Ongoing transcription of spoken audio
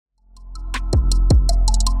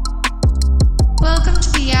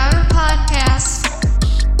to the Outer Podcast.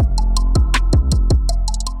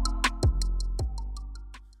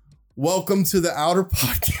 Welcome to the Outer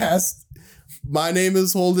Podcast. My name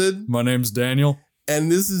is Holden. My name's Daniel.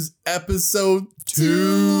 And this is episode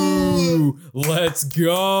 2. Let's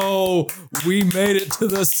go. We made it to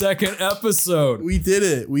the second episode. We did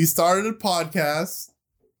it. We started a podcast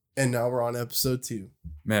and now we're on episode 2.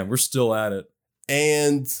 Man, we're still at it.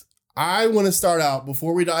 And I want to start out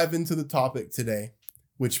before we dive into the topic today,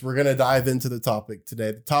 which we're going to dive into the topic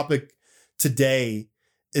today. The topic today,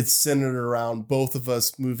 it's centered around both of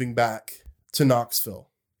us moving back to Knoxville.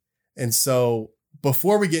 And so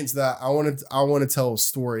before we get into that, I want to tell a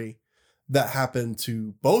story that happened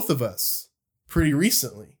to both of us pretty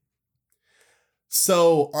recently.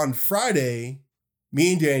 So on Friday,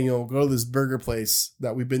 me and Daniel go to this burger place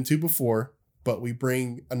that we've been to before, but we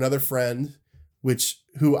bring another friend,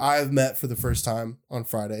 who I've met for the first time on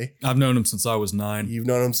Friday. I've known him since I was 9. You've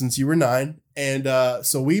known him since you were 9. And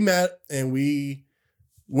so we met and we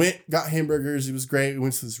got hamburgers. It was great. We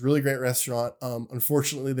went to this really great restaurant.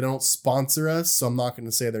 Unfortunately, they don't sponsor us, so I'm not going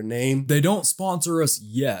to say their name. They don't sponsor us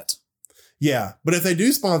yet. Yeah, but if they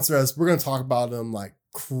do sponsor us, we're going to talk about them like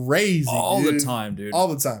crazy. All the time, dude. All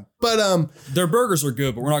the time. But their burgers are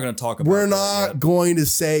good, but we're not going to talk about we're not going to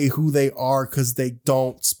say who they are because they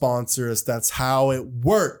don't sponsor us. That's how it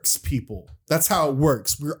works, people. That's how it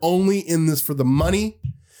works. We're only in this for the money.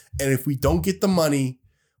 And if we don't get the money,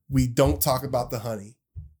 we don't talk about the honey.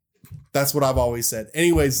 That's what I've always said.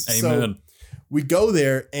 Anyways, Amen. So we go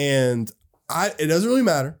there and it doesn't really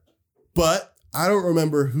matter, but I don't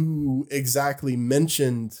remember who exactly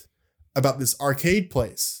mentioned about this arcade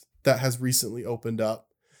place that has recently opened up.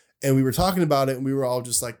 And we were talking about it and we were all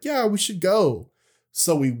just like, yeah, we should go.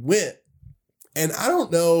 So we went. And I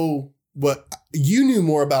don't know what you knew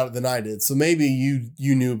more about it than I did. So maybe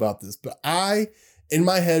you knew about this, but in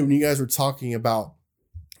my head, when you guys were talking about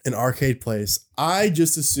an arcade place, I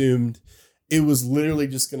just assumed it was literally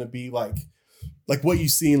just going to be like what you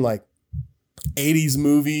see in like 80s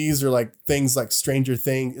movies or like things like Stranger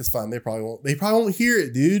Things. It's fine. They probably won't hear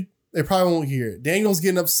it, dude. They probably won't hear it. Daniel's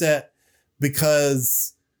getting upset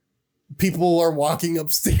because people are walking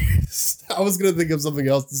upstairs. I was going to think of something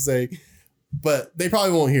else to say, but they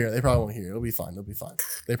probably won't hear it. It'll be fine.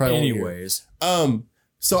 They probably won't hear it.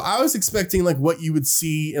 So I was expecting like what you would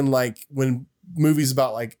see in like when movies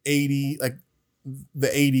about like the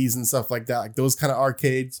 80s and stuff like that, like those kind of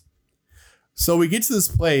arcades. So we get to this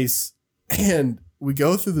place and we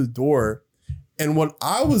go through the door, and what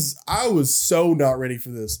I was so not ready for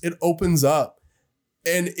this. It opens up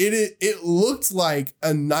and it looked like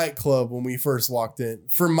a nightclub when we first walked in.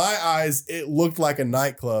 For my eyes, it looked like a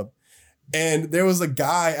nightclub. And there was a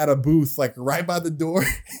guy at a booth like right by the door.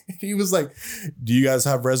 He was like, "Do you guys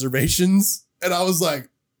have reservations?" And I was like,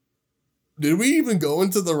 did we even go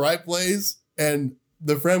into the right place? And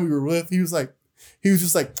the friend we were with, he was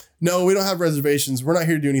just like, "No, we don't have reservations. We're not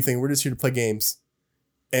here to do anything. We're just here to play games."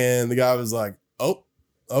 And the guy was like, "Oh,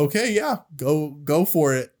 okay, yeah, go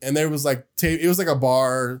for it." And there was like, it was like a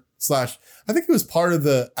bar / I think it was part of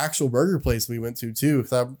the actual burger place we went to too.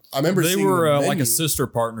 Cause I remember they seeing were the like a sister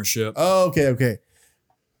partnership. Oh, okay.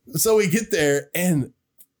 So we get there and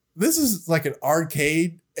this is like an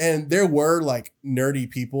arcade. And there were like nerdy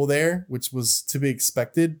people there, which was to be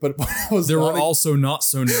expected. But there were also not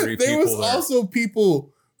so nerdy people. There was also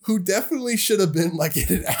people who definitely should have been like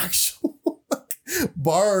in an actual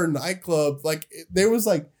bar or nightclub. Like there was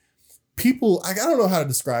like people. I don't know how to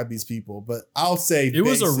describe these people, but I'll say it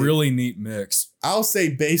was a really neat mix. I'll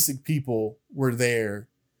say basic people were there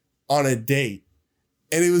on a date.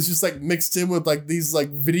 And it was just like mixed in with like these like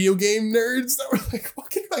video game nerds that were like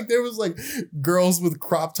fucking like there was like girls with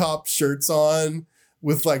crop top shirts on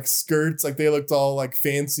with like skirts, like they looked all like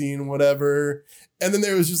fancy and whatever. And then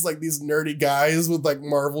there was just like these nerdy guys with like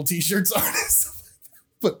Marvel t-shirts on.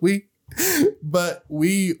 But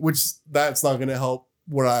which that's not going to help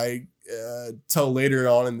what I tell later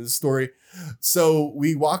on in this story. So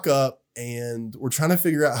we walk up and we're trying to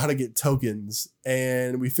figure out how to get tokens.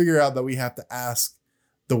 And we figure out that we have to ask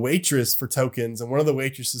the waitress for tokens, and one of the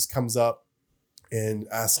waitresses comes up and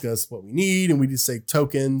asks us what we need, and we just say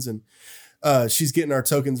tokens, and she's getting our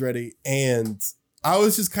tokens ready. And I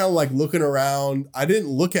was just kind of like looking around. I didn't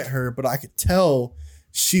look at her, but I could tell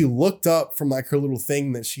she looked up from like her little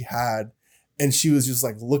thing that she had, and she was just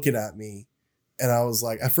like looking at me. And I was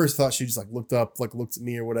like, I first thought she just like looked up, like looked at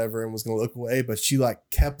me or whatever and was going to look away, but she like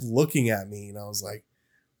kept looking at me, and I was like,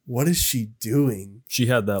 what is she doing? She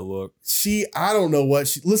had that look. I don't know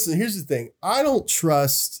what listen, here's the thing. I don't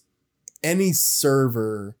trust any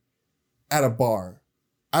server at a bar.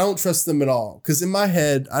 I don't trust them at all. Because in my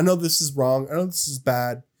head, I know this is wrong. I know this is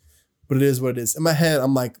bad, but it is what it is. In my head,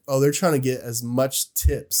 I'm like, oh, they're trying to get as much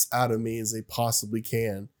tips out of me as they possibly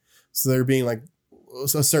can. So they're being like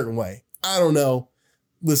a certain way. I don't know.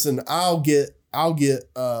 Listen, I'll get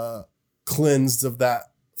cleansed of that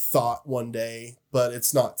thought one day, but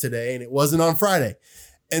it's not today, and it wasn't on Friday.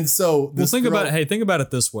 And so think about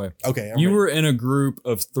it this way. Okay. You were in a group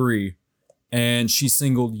of 3 and she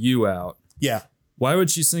singled you out. Yeah. Why would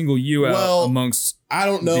she single you out amongst I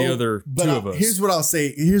don't know the other 2 of us? Here's what I'll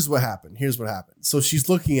say. Here's what happened. So she's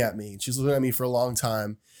looking at me. She's looking at me for a long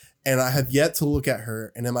time. And I have yet to look at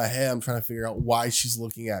her. And in my head, I'm trying to figure out why she's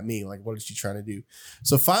looking at me. Like, what is she trying to do?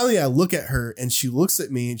 So finally, I look at her and she looks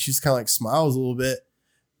at me and she's kind of like smiles a little bit.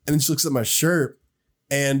 And then she looks at my shirt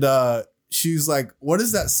and she's like, what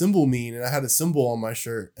does that symbol mean? And I had a symbol on my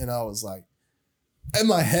shirt. And I was like, in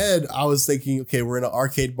my head, I was thinking, okay, we're in an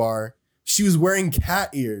arcade bar. She was wearing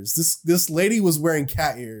cat ears. This lady was wearing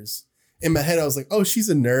cat ears. In my head, I was like, oh, she's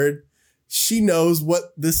a nerd. She knows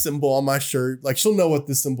what this symbol on my shirt, like she'll know what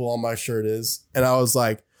this symbol on my shirt is. And I was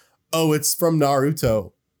like, oh, it's from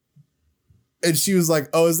Naruto. And she was like,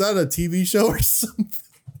 oh, is that a TV show or something?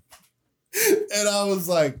 And I was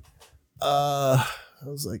like,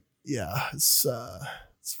 yeah, it's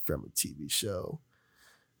from a TV show.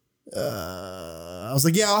 I was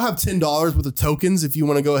like, yeah, I'll have $10 worth of tokens if you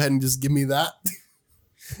want to go ahead and just give me that.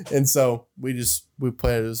 And so we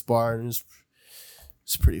played at this bar and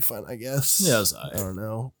it's pretty fun, I guess. Yes, I don't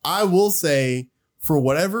know. I will say, for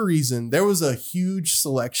whatever reason, there was a huge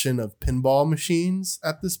selection of pinball machines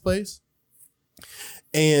at this place.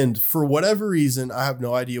 And for whatever reason, I have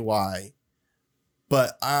no idea why,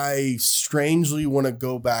 but I strangely want to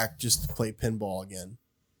go back just to play pinball again.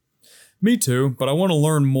 Me too, but I want to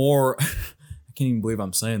learn more. I can't even believe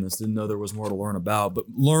I'm saying this. Didn't know there was more to learn about, but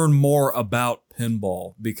learn more about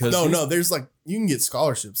pinball because no, there's like, you can get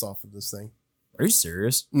scholarships off of this thing. Are you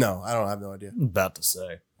serious? No, I have no idea. I'm about to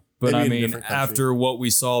say. But Maybe I mean, after what we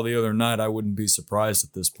saw the other night, I wouldn't be surprised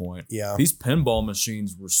at this point. Yeah. These pinball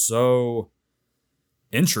machines were so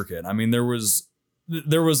intricate. I mean, there was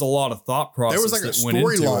a lot of thought process. There was like a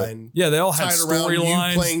storyline. Yeah, they all had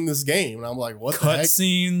storylines. Playing this game, and I'm like, what the heck?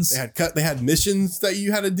 Cutscenes. They had missions that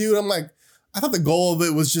you had to do. And I'm like, I thought the goal of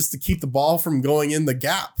it was just to keep the ball from going in the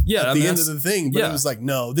gap. Yeah, at the end of the thing. But it was like,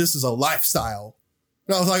 no, this is a lifestyle.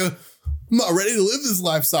 And I was like, I'm not ready to live this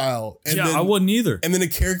lifestyle. And I wouldn't either. And then a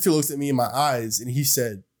character looks at me in my eyes, and he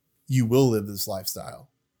said, "You will live this lifestyle."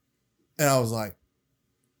 And I was like,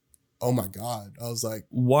 oh my God. I was like,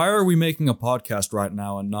 why are we making a podcast right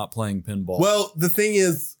now and not playing pinball? Well, the thing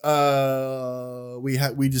is,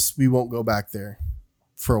 we won't go back there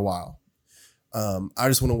for a while. I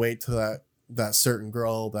just want to wait till that certain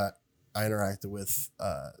girl that I interacted with,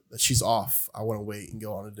 that she's off. I want to wait and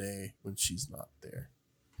go on a day when she's not there.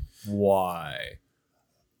 Why?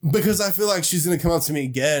 Because I feel like she's going to come up to me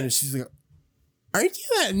again and she's like, aren't you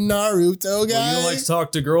that Naruto guy? Well, you like to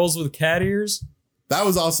talk to girls with cat ears? That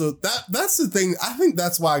was also that's the thing. I think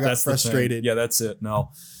that's why I got frustrated. Yeah, that's it.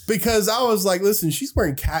 No, because I was like, listen, she's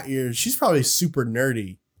wearing cat ears. She's probably super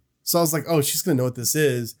nerdy. So I was like, oh, she's going to know what this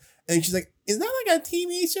is. And she's like, is that like a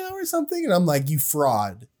TV show or something? And I'm like, you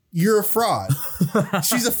fraud. You're a fraud.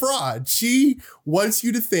 She's a fraud. She wants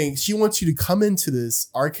you to come into this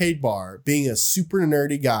arcade bar being a super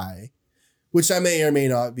nerdy guy, which I may or may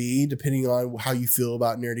not be, depending on how you feel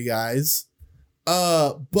about nerdy guys.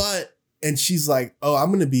 And she's like, oh,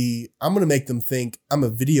 I'm going to make them think I'm a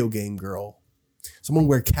video game girl. So I'm going to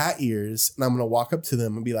wear cat ears and I'm going to walk up to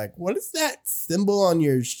them and be like, what does that symbol on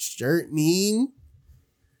your shirt mean?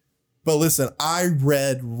 But listen, I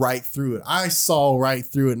read right through it. I saw right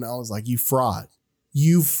through it and I was like, you fraud.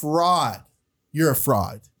 You fraud. You're a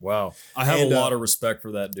fraud. Wow. I have a lot of respect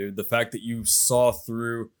for that, dude. The fact that you saw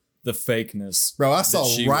through the fakeness. Bro, I saw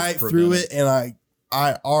right through it and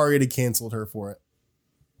I already canceled her for it.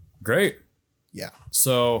 Great. Yeah.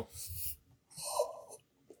 So.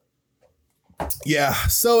 Yeah.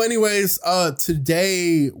 So anyways,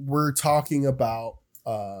 today we're talking about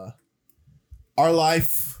our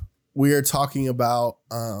life. We are talking about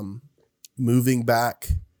moving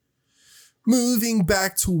back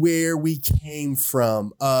to where we came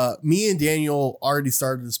from. Me and Daniel already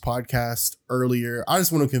started this podcast earlier. I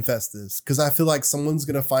just want to confess this because I feel like someone's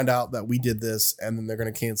going to find out that we did this and then they're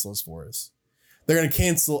going to cancel us for us. They're going to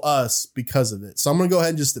cancel us because of it. So I'm going to go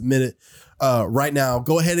ahead and just admit it right now.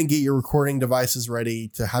 Go ahead and get your recording devices ready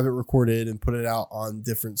to have it recorded and put it out on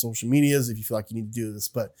different social medias if you feel like you need to do this.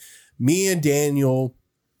 But me and Daniel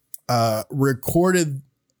recorded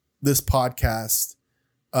this podcast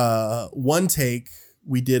one take.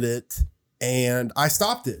 We did it And I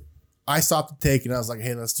stopped it. I stopped the take and I was like,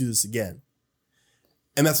 hey, let's do this again.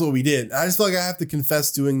 And that's what we did. I just feel like I have to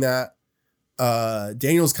confess doing that.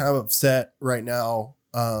 Daniel's kind of upset right now.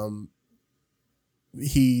 Do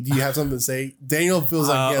you have something to say? Daniel feels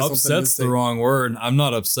like he has something to say. Upset's the wrong word. I'm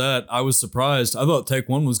not upset. I was surprised. I thought take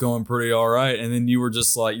one was going pretty all right. And then you were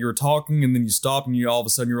just like, you were talking and then you stopped and you all of a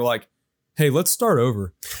sudden you were like, hey, let's start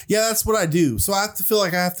over. Yeah, that's what I do. So I have to feel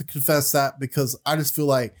like I have to confess that because I just feel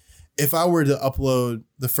like if I were to upload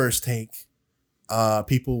the first take,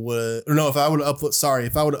 people would, or no, if I would have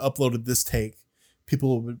uploaded this take,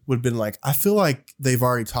 people would have been like, I feel like they've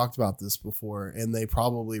already talked about this before and they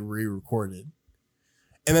probably re-recorded.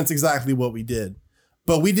 And that's exactly what we did.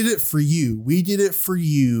 But we did it for you. We did it for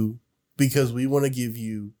you because we want to give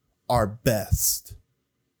you our best.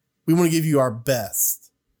 We want to give you our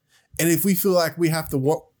best. And if we feel like we have to,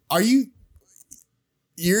 what do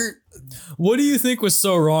you think was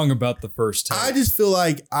so wrong about the first take? I just feel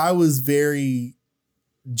like I was very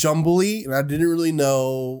jumbly and I didn't really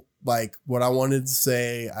know like what I wanted to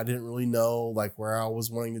say. I didn't really know like where I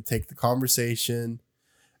was wanting to take the conversation.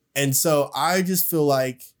 And so I just feel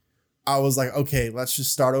like I was like, okay, let's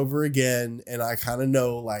just start over again. And I kind of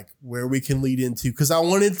know like where we can lead into. Cause I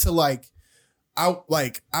wanted to I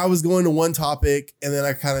was going to one topic and then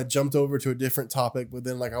I kind of jumped over to a different topic, but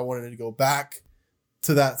then like I wanted to go back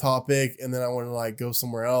to that topic and then I wanted to like go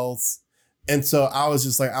somewhere else. And so I was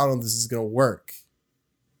just like, I don't know if this is going to work.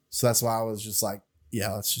 So that's why I was just like,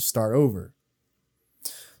 yeah, let's just start over.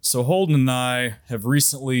 So Holden and I have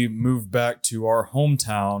recently moved back to our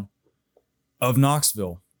hometown of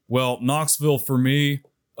Knoxville. Well, Knoxville for me,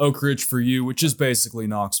 Oak Ridge for you, which is basically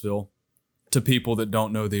Knoxville to people that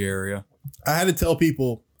don't know the area. I had to tell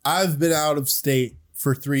people I've been out of state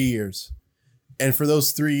for 3 years. And for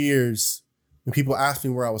those 3 years, when people asked me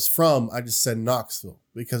where I was from, I just said Knoxville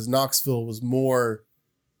because Knoxville was more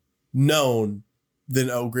known than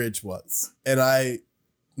Oak Ridge was. And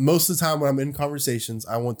most of the time when I'm in conversations,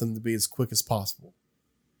 I want them to be as quick as possible.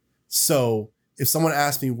 So if someone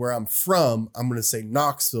asks me where I'm from, I'm going to say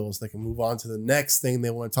Knoxville so they can move on to the next thing they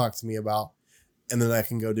want to talk to me about. And then I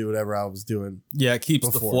can go do whatever I was doing. Yeah, it keeps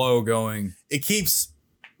the flow going. It keeps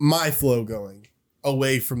my flow going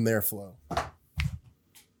away from their flow.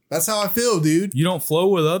 That's how I feel, dude. You don't flow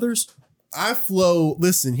with others? I flow.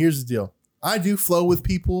 Listen, here's the deal. I do flow with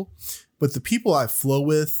people, but the people I flow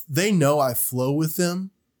with, they know I flow with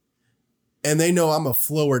them. And they know I'm a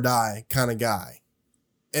flow or die kind of guy.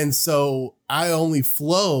 And so I only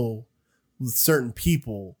flow with certain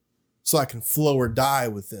people so I can flow or die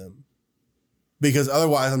with them. Because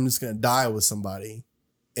otherwise I'm just going to die with somebody.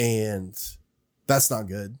 And that's not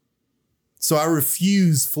good. So I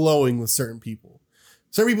refuse flowing with certain people.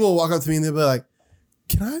 Certain people will walk up to me and they'll be like,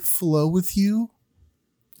 can I flow with you?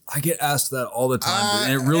 I get asked that all the time,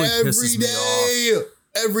 dude, and it really pisses me off.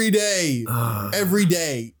 Every day.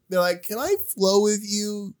 They're like, can I flow with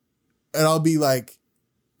you? And I'll be like,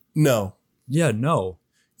 no. Yeah, no.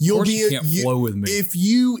 You can't flow with me.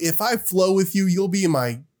 If I flow with you, you'll be in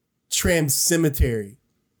my trans cemetery.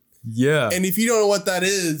 Yeah. And if you don't know what that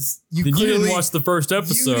is, you didn't watch the first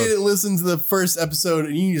episode. You didn't listen to the first episode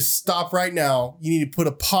and you need to stop right now. You need to put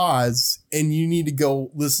a pause and you need to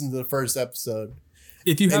go listen to the first episode.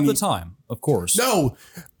 If you have the time, of course. No,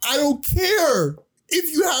 I don't care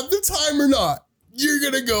if you have the time or not. You're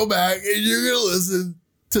going to go back and you're going to listen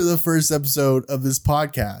to the first episode of this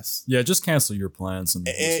podcast. Yeah, just cancel your plans and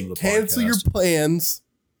listen to the cancel podcast. your plans.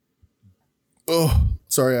 Oh,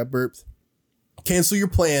 sorry, I burped. Cancel your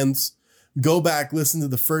plans. Go back, listen to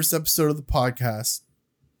the first episode of the podcast.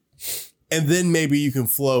 And then maybe you can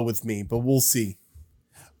flow with me, but we'll see.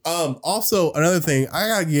 Also, another thing,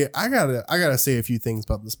 I gotta say a few things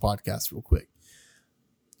about this podcast real quick.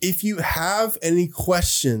 If you have any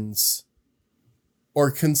questions or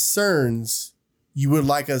concerns you would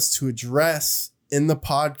like us to address in the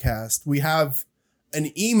podcast, we have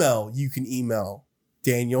an email you can email,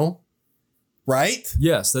 Daniel, right?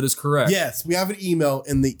 Yes, that is correct. Yes, we have an email,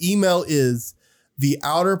 and the email is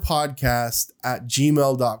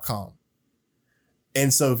theouterpodcast@gmail.com.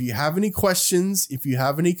 And so if you have any questions, if you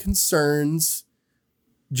have any concerns,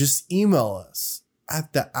 just email us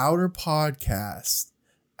at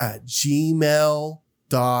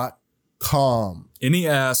theouterpodcast@gmail.com. Any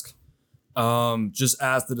ask, just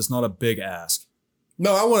ask that it's not a big ask.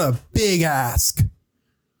 No, I want a big ask.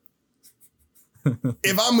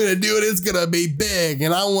 If I'm going to do it, it's going to be big.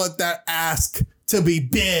 And I want that ask to be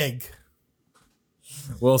big.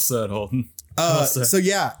 Well said, Holden. So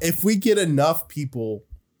yeah, if we get enough people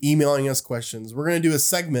emailing us questions, we're going to do a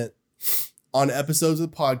segment on episodes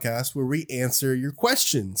of the podcast where we answer your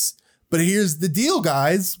questions. But here's the deal,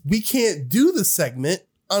 guys. We can't do the segment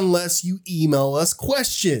unless you email us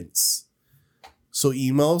questions. So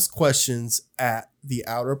email us questions at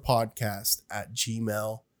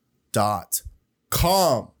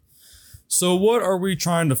theouterpodcast@gmail.com. So what are we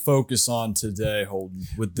trying to focus on today, Holden,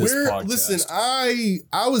 with this podcast? Listen, I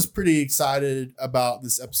was pretty excited about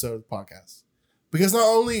this episode of the podcast because not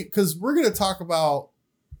only because we're going to talk about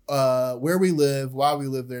where we live, why we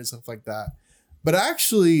live there, and stuff like that. But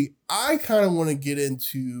actually, I kind of want to get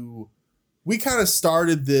into. We kind of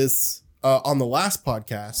started this on the last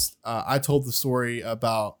podcast. I told the story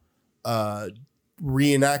about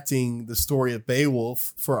reenacting the story of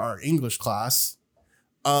Beowulf for our English class.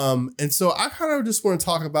 And so I kind of just want to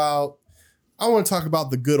talk about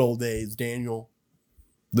the good old days, Daniel.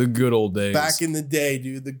 The good old days. Back in the day,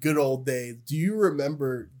 dude, the good old days. Do you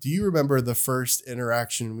remember the first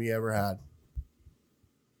interaction we ever had?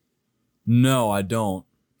 No, I don't.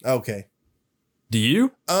 Okay. Do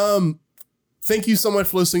you? Thank you so much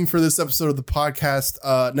for listening for this episode of the podcast.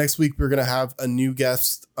 Next week we're gonna have a new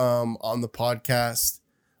guest on the podcast.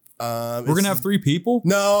 We're gonna have 3 people?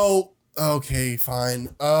 No. Okay,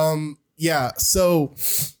 fine. Yeah, so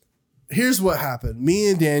here's what happened.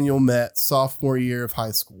 Me and Daniel met sophomore year of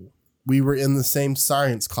high school. We were in the same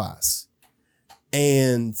science class.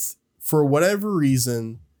 And for whatever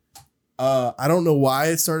reason, I don't know why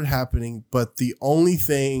it started happening, but the only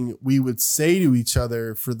thing we would say to each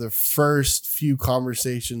other for the first few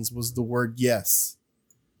conversations was the word yes.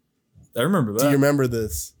 I remember that. Do you remember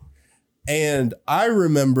this? And I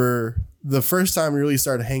remember the first time we really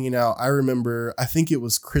started hanging out, I think it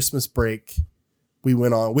was Christmas break we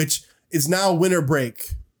went on, which is now winter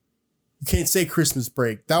break. You can't say Christmas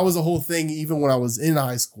break. That was a whole thing even when I was in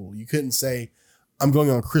high school. You couldn't say, I'm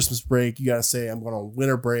going on Christmas break. You got to say, I'm going on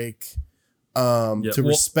winter break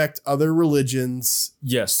respect other religions.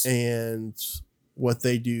 Yes. And what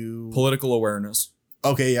they do. Political awareness.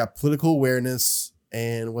 Okay, yeah. Political awareness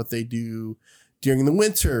and what they do during the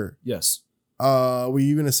winter. Yes. Were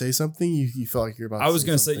you going to say something? You felt like you're about to say something. I was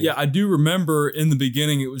going to say, yeah, I do remember in the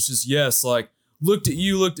beginning, it was just yes, like looked at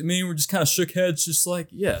you, looked at me, and we just kind of shook heads, just like,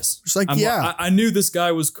 yes. Just like, yeah. I knew this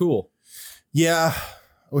guy was cool. Yeah.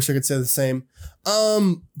 I wish I could say the same.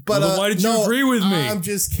 But well, why did you agree with me? I'm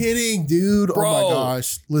just kidding, dude. Bro. Oh my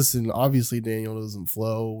gosh. Listen, obviously Daniel doesn't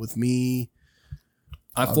flow with me.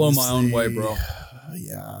 I flow my own way, bro.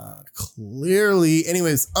 Yeah, clearly.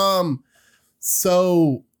 Anyways,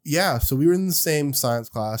 so we were in the same science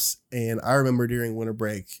class, and I remember during winter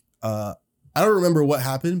break, I don't remember what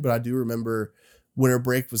happened, but I do remember winter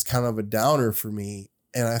break was kind of a downer for me.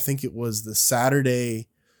 And I think it was the Saturday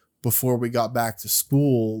before we got back to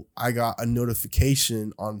school, I got a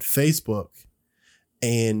notification on Facebook,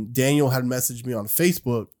 and Daniel had messaged me on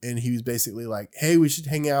Facebook, and he was basically like, hey, we should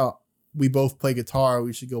hang out. We both play guitar.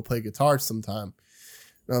 We should go play guitar sometime.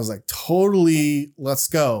 And I was like, totally, let's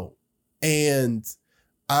go. And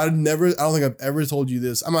I don't think I've ever told you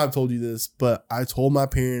this. I might have told you this, but I told my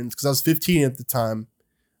parents, because I was 15 at the time.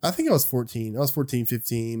 I think I was 14. I was 14,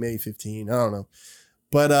 15, maybe 15. I don't know.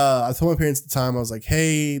 But I told my parents at the time, I was like,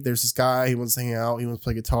 hey, there's this guy. He wants to hang out. He wants to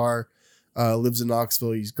play guitar. Lives in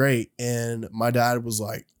Knoxville. He's great. And my dad was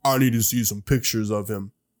like, I need to see some pictures of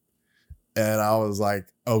him. And I was like,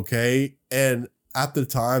 okay. And at the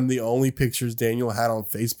time, the only pictures Daniel had on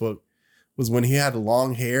Facebook was when he had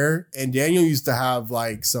long hair. And Daniel used to have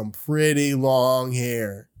like some pretty long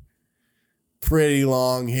hair.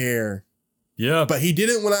 Yeah. But he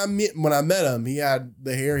didn't when I met him. He had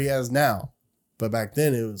the hair he has now. But back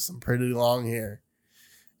then it was some pretty long hair.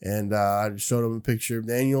 And I just showed him a picture of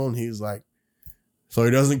Daniel, and he was like, so he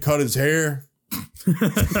doesn't cut his hair?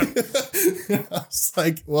 I was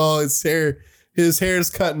like, well, his hair's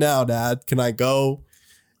cut now, Dad. Can I go?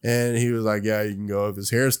 And he was like, yeah, you can go. If his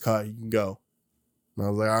hair's cut, you can go. And I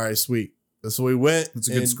was like, all right, sweet. That's so we went. It's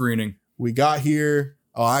a good screening. We got here.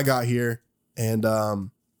 I got here. And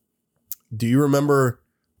do you remember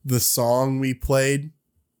the song we played?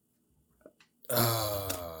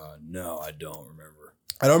 No, I don't remember.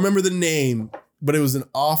 I don't remember the name, but it was an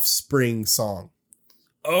Offspring song.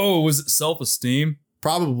 Oh, was it Self-Esteem?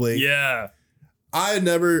 Probably. Yeah. I had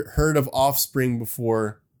never heard of Offspring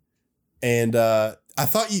before. And I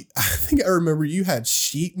think I remember you had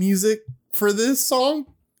sheet music for this song.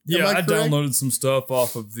 Yeah, I downloaded some stuff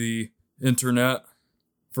off of the internet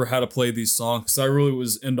for how to play these songs, because I really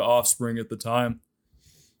was into Offspring at the time.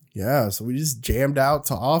 Yeah, so we just jammed out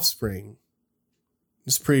to Offspring.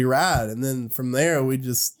 It's pretty rad. And then from there, we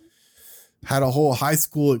just had a whole high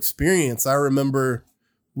school experience. I remember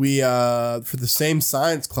we, for the same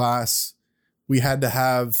science class, we had to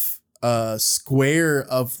have square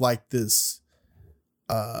of like this.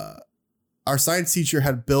 Our science teacher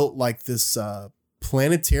had built like this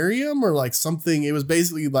planetarium or like something. It was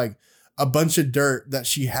basically like a bunch of dirt that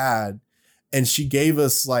she had, and she gave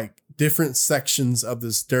us like different sections of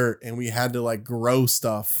this dirt, and we had to like grow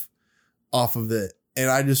stuff off of it. And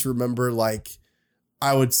I just remember like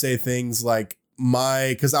I would say things like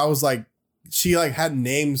because I was like, she like had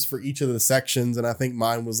names for each of the sections, and I think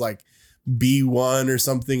mine was like B1 or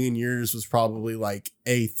something, and yours was probably like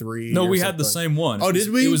A3. No, we had the same one. Oh, did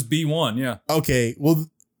we? It was B1, yeah. Okay, well,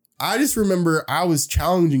 I just remember I was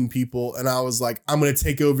challenging people, and I was like, I'm going to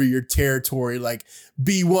take over your territory. Like,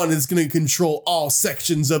 B1 is going to control all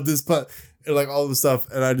sections of this, but like all the stuff.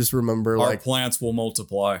 And I just remember our like plants will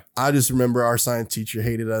multiply. I just remember our science teacher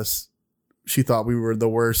hated us. She thought we were the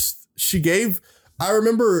worst. I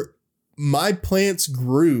remember my plants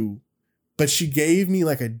grew, but she gave me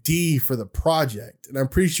like a D for the project. And I'm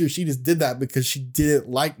pretty sure she just did that because she didn't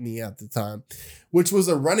like me at the time, which was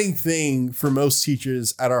a running thing for most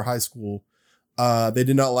teachers at our high school. They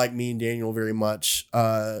did not like me and Daniel very much.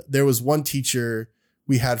 There was one teacher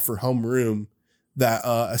we had for homeroom that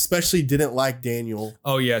especially didn't like Daniel.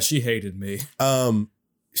 Oh, yeah, she hated me.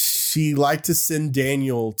 She liked to send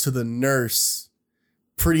Daniel to the nurse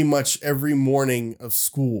pretty much every morning of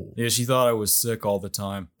school. Yeah, she thought I was sick all the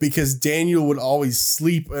time. Because Daniel would always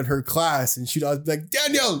sleep at her class, and she'd always be like,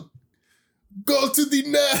 Daniel, go to the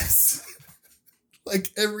nurse. Like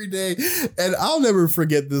every day. And I'll never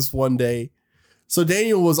forget this one day. So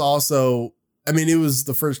Daniel was also, it was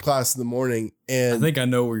the first class in the morning, and I think I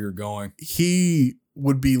know where you're going. He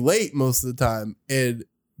would be late most of the time. And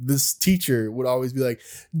this teacher would always be like,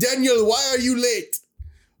 Daniel, why are you late?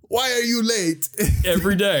 Why are you late?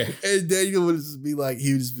 Every day. And Daniel would just be like,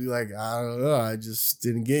 I don't know. I just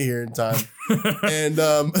didn't get here in time. And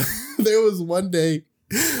there was one day.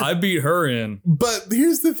 I beat her in. But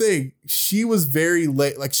here's the thing. She was very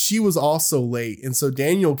late. Like, she was also late. And so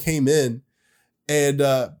Daniel came in, and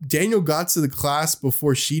Daniel got to the class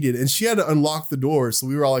before she did. And she had to unlock the door. So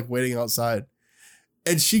we were all like waiting outside.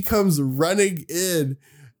 And she comes running in,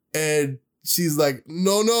 and she's like,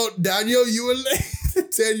 no, Daniel, you were late.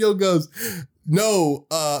 Daniel goes, no,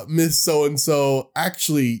 Miss So-and-so,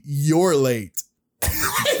 actually, you're late.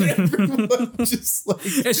 And everyone just like,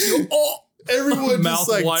 everyone mouth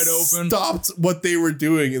just like wide open, stopped what they were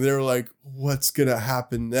doing, and they were like, what's gonna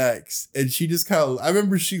happen next? And she just kind of, I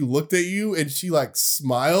remember she looked at you and she like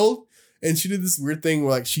smiled, and she did this weird thing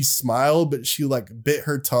where like she smiled, but she like bit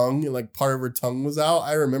her tongue, and like part of her tongue was out.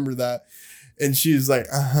 I remember that. And she was like,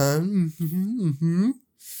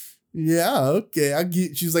 yeah, okay.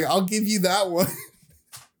 She's like, I'll give you that one.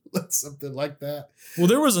 Something like that. Well,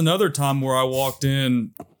 there was another time where I walked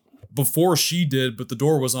in before she did, but the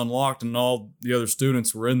door was unlocked and all the other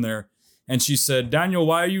students were in there. And she said, Daniel,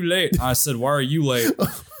 why are you late? I said, why are you late?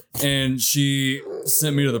 And she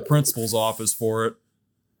sent me to the principal's office for it.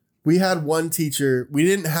 We had one teacher. We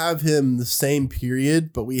didn't have him the same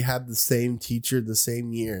period, but we had the same teacher the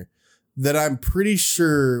same year that I'm pretty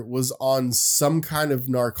sure was on some kind of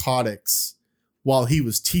narcotics while he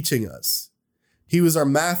was teaching us. He was our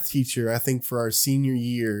math teacher, I think, for our senior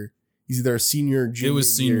year. He's either our senior or junior year. It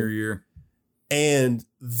was senior year. And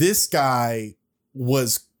this guy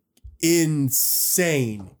was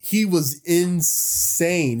insane. He was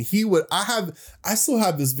insane. I still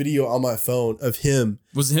have this video on my phone of him.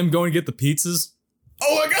 Was it him going to get the pizzas?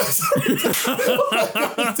 Oh my gosh.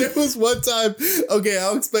 There was one time. Okay,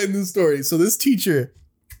 I'll explain this story. So this teacher,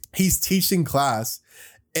 he's teaching class,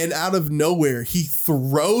 and out of nowhere, he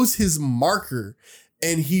throws his marker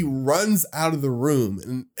and he runs out of the room,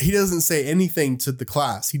 and he doesn't say anything to the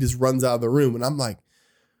class. He just runs out of the room. And I'm like,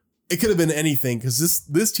 it could have been anything, because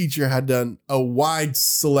this teacher had done a wide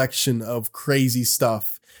selection of crazy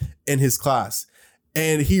stuff in his class.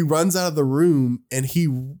 And he runs out of the room, and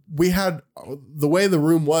we had, the way the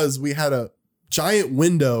room was, we had a giant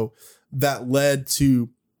window that led to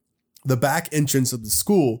the back entrance of the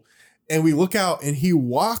school. And we look out, and he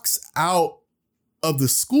walks out of the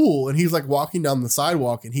school, and he's like walking down the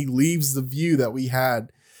sidewalk, and he leaves the view that we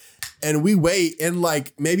had. And we wait, and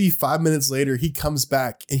like maybe 5 minutes later, he comes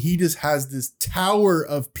back, and he just has this tower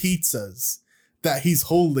of pizzas that he's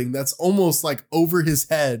holding that's almost like over his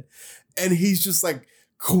head. And he's just like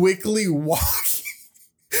quickly walking.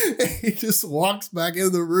 And he just walks back into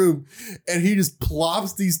the room, and he just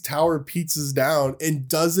plops these tower pizzas down and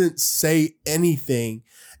doesn't say anything,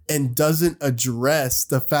 and doesn't address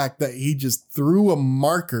the fact that he just threw a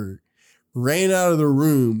marker, ran out of the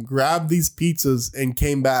room, grabbed these pizzas, and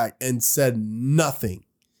came back and said nothing.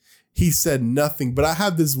 He said nothing. But I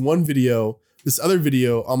have this one video this other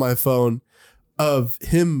video on my phone of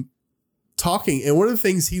him talking. And one of the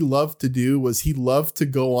things he loved to do was he loved to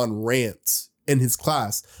go on rants in his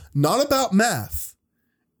class, not about math.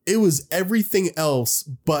 It was everything else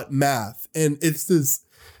but math. And it's this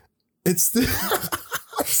it's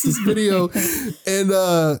this video.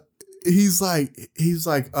 And he's like,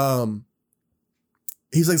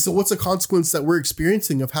 so what's the consequence that we're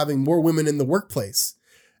experiencing of having more women in the workplace?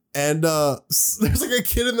 And there's like a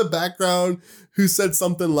kid in the background who said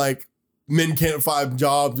something like, men can't find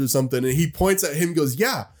jobs or something. And he points at him and goes,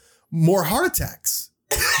 yeah, more heart attacks.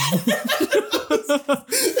 I'm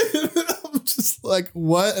just like,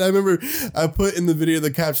 what? And I remember I put in the video,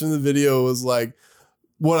 the caption of the video was like,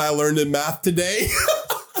 what I learned in math today.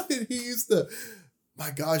 And he used to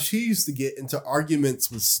get into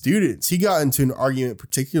arguments with students. He got into an argument,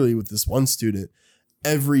 particularly with this one student,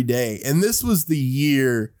 every day. And this was the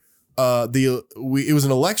year, it was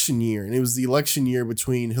an election year, and it was the election year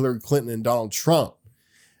between Hillary Clinton and Donald Trump,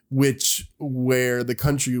 where the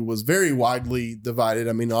country was very widely divided.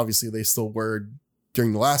 I mean, obviously they still were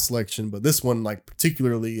during the last election, but this one, like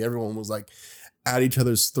particularly, everyone was like at each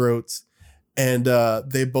other's throats. And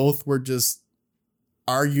they both were just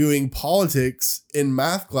arguing politics in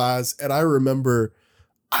math class. And I remember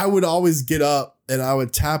I would always get up and I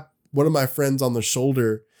would tap one of my friends on the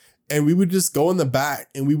shoulder, and we would just go in the back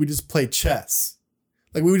and we would just play chess.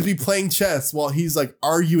 Like we would be playing chess while he's like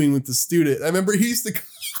arguing with the student. I remember he used to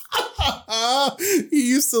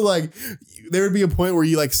like, there would be a point where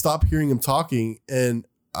you like stop hearing him talking, and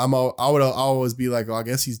I would always be like, oh, I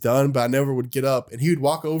guess he's done, but I never would get up. And he would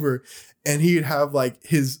walk over and he would have like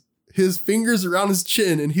his fingers around his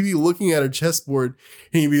chin, and he'd be looking at a chessboard,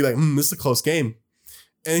 and he'd be like, this is a close game.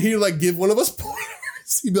 And he would like give one of us pointers.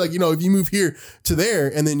 He'd be like, if you move here to there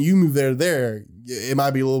and then you move there to there, it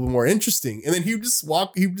might be a little bit more interesting. And then he would just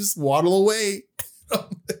waddle away.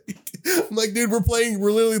 I'm like, dude, we're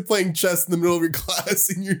literally playing chess in the middle of your class,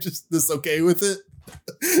 and you're just this okay with it.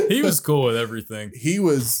 He was cool with everything. He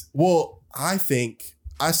was, I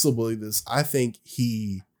still believe this. I think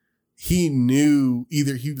he knew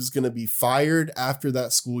either he was going to be fired after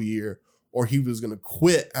that school year or he was going to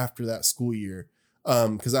quit after that school year.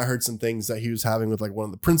 Because I heard some things that he was having with like one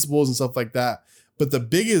of the principals and stuff like that. But the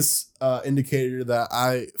biggest indicator that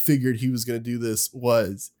I figured he was going to do this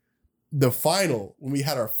was the final. When we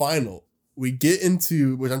had our final, we get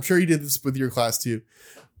into, which I'm sure he did this with your class too,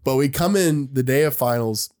 but we come in the day of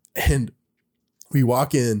finals and we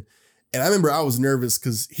walk in, and I remember I was nervous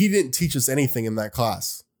because he didn't teach us anything in that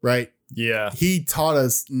class, right? Yeah. He taught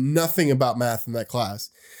us nothing about math in that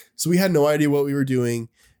class. So we had no idea what we were doing.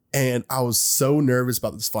 And I was so nervous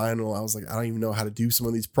about this final. I was like, I don't even know how to do some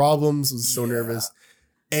of these problems. I was so nervous.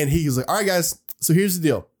 And he was like, all right, guys. So here's the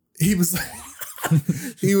deal. He was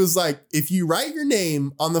like, if you write your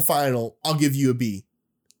name on the final, I'll give you a B.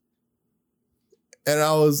 And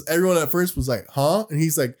everyone at first was like, huh? And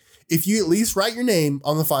he's like, if you at least write your name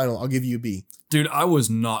on the final, I'll give you a B. Dude, I was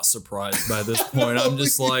not surprised by this point. I'm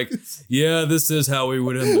just like, yeah, this is how we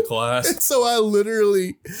would end the class. And so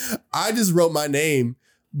I just wrote my name.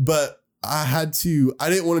 But I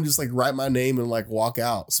didn't want to just like write my name and like walk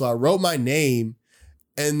out. So I wrote my name,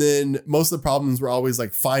 and then most of the problems were always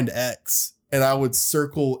like find X. And I would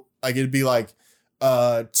circle, like it'd be like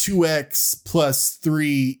 2X plus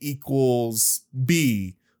 3 equals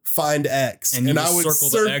B, find X. And I would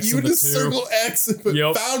circle X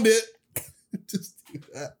and found it. Just do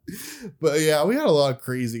that. But yeah,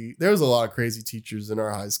 there was a lot of crazy teachers in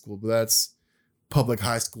our high school, but that's public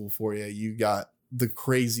high school for you. You got the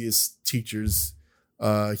craziest teachers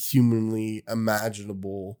humanly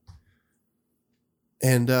imaginable.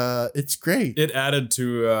 And it's great. It added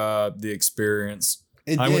to the experience.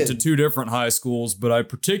 I went to 2 different high schools, but I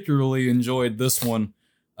particularly enjoyed this one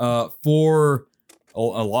for a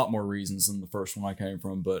lot more reasons than the first one I came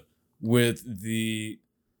from, but with the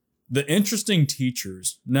interesting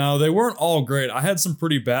teachers. Now, they weren't all great. I had some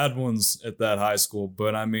pretty bad ones at that high school,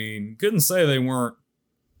 but I mean, couldn't say they weren't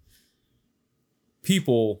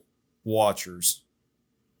people watchers.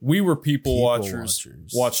 We were people watchers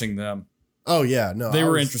watching them. Oh yeah, no, they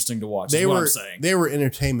were interesting to watch. They were saying they were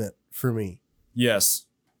entertainment for me. Yes,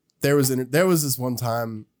 there was this one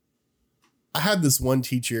time. I had this one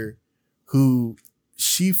teacher who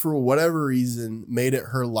she, for whatever reason, made it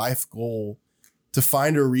her life goal to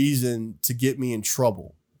find a reason to get me in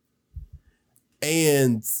trouble,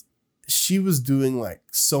 and she was doing like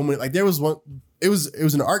so many. Like there was one. It was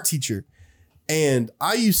an art teacher. And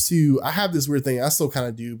I have this weird thing. I still kind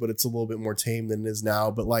of do, but it's a little bit more tame than it is now.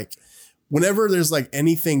 But like whenever there's like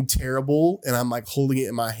anything terrible and I'm like holding it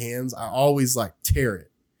in my hands, I always like tear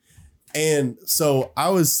it. And so I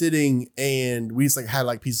was sitting and we just like had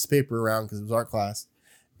like pieces of paper around because it was art class.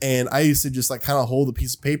 And I used to just like kind of hold the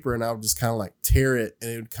piece of paper and I would just kind of like tear it and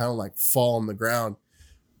it would kind of like fall on the ground.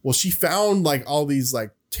 Well, she found like all these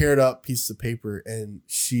like teared up pieces of paper and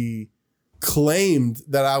she claimed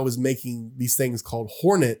that I was making these things called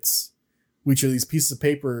hornets, which are these pieces of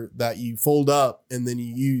paper that you fold up and then you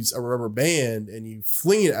use a rubber band and you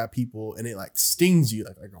fling it at people and it like stings you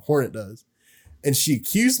like a hornet does. And she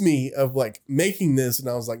accused me of like making this. And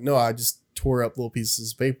I was like, no, I just tore up little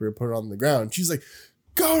pieces of paper and put it on the ground. She's like,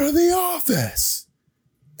 go to the office.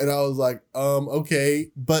 And I was like, okay.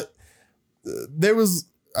 But there was,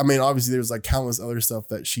 I mean, obviously there was like countless other stuff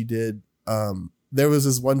that she did. There was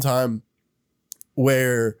this one time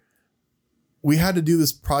where we had to do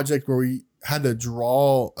this project where we had to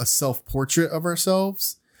draw a self-portrait of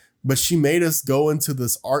ourselves, but she made us go into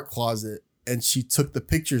this art closet and she took the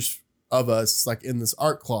pictures of us like in this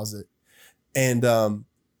art closet. And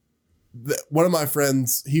one of my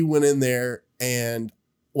friends, he went in there, and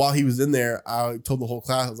while he was in there, I told the whole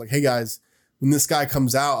class, I was like, hey guys, when this guy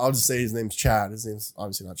comes out, I'll just say his name's Chad. His name's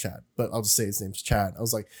obviously not Chad, but I'll just say his name's Chad. I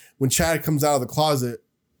was like, when Chad comes out of the closet,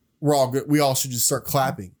 we're all good. We all should just start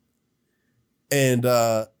clapping. And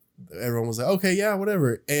everyone was like, okay, yeah,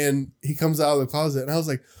 whatever. And he comes out of the closet and I was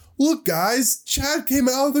like, look, guys, Chad came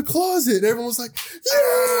out of the closet. And everyone was like,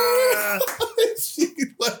 yeah.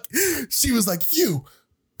 she was like, you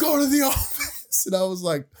go to the office. And I was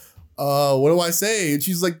like, what do I say? And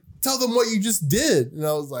she's like, tell them what you just did. And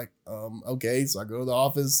I was like, okay. So I go to the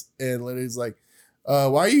office and lady's like,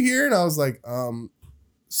 why are you here? And I was like,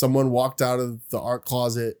 someone walked out of the art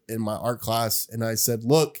closet in my art class. And I said,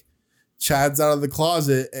 look, Chad's out of the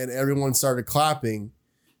closet, and everyone started clapping.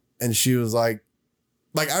 And she was like,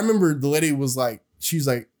 I remember the lady was like, she's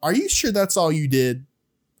like, are you sure that's all you did?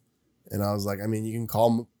 And I was like, I mean, you can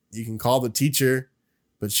call the teacher,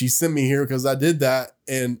 but she sent me here because I did that.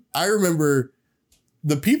 And I remember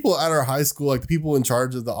the people at our high school, like the people in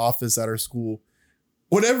charge of the office at our school,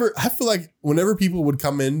 I feel like whenever people would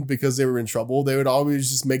come in because they were in trouble, they would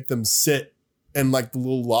always just make them sit in like the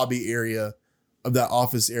little lobby area of that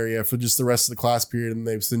office area for just the rest of the class period, and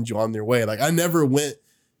they'd send you on their way. Like I never went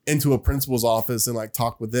into a principal's office and like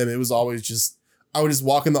talk with them. It was always just, I would just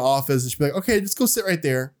walk in the office and she'd be like, okay, just go sit right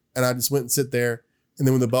there. And I just went and sit there. And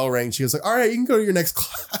then when the bell rang, she was like, all right, you can go to your next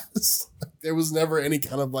class. There was never any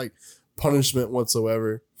kind of like punishment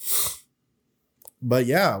whatsoever. But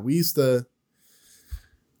yeah,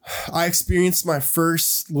 I experienced my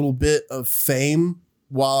first little bit of fame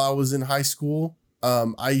while I was in high school.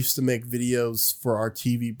 I used to make videos for our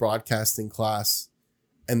TV broadcasting class,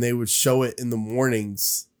 and they would show it in the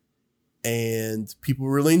mornings, and people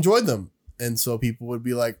really enjoyed them. And so people would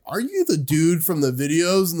be like, are you the dude from the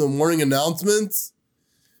videos and the morning announcements?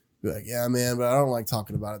 Be like, yeah, man, but I don't like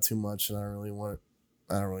talking about it too much, and I don't really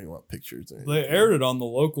want pictures. Or anything. They aired it on the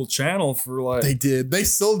local channel for like... They did. They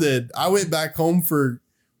still did. I went back home for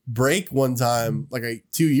break one time, like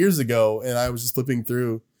 2 years ago, and I was just flipping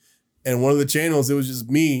through. And one of the channels, it was just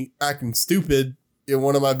me acting stupid in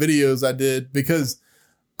one of my videos I did, because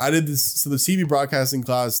I did this. So the TV broadcasting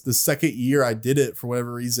class, the second year I did it, for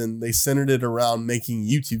whatever reason, they centered it around making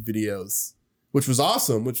YouTube videos, which was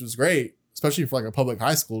awesome, which was great, especially for like a public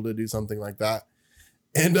high school to do something like that.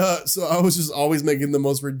 And so I was just always making the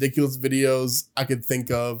most ridiculous videos I could think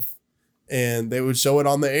of. And they would show it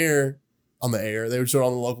on the air. They would show it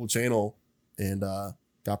on the local channel, and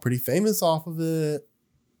got pretty famous off of it.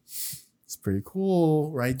 It's pretty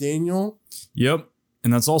cool, right, Daniel? Yep.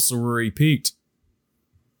 And that's also where he peaked.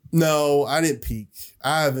 No, I didn't peak.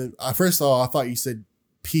 I haven't. First of all, I thought you said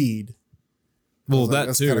peed. Well,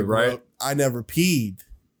 that too, right? I never peed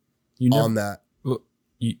on that. Well,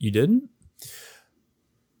 you didn't?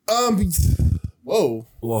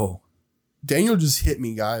 Whoa. Daniel just hit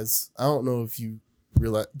me, guys. I don't know if you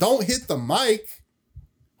realize. Don't hit the mic.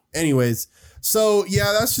 Anyways. So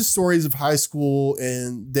yeah, that's just stories of high school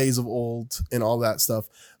and days of old and all that stuff.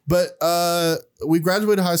 But we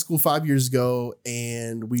graduated high school 5 years ago,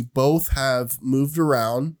 and we both have moved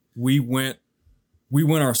around. We went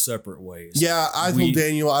our separate ways. Yeah, I told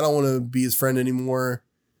Daniel I don't want to be his friend anymore.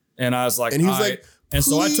 And I was like, and he was like, and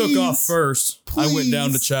so I took off first. I went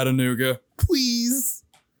down to Chattanooga. Please.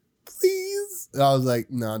 And I was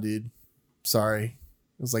like, nah, dude, sorry.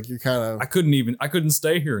 It was like, you're kind of... I couldn't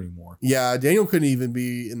stay here anymore. Yeah, Daniel couldn't even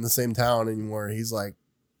be in the same town anymore. He's like,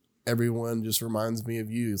 everyone just reminds me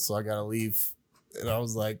of you, so I gotta leave. And I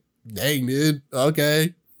was like, dang, dude.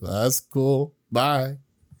 Okay, that's cool. Bye.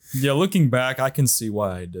 Yeah, looking back, I can see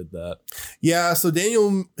why I did that. Yeah, so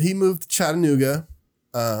Daniel, he moved to Chattanooga,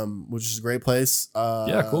 which is a great place.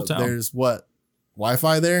 Yeah, cool town. There's what?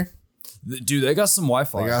 Wi-Fi there? Dude, they got some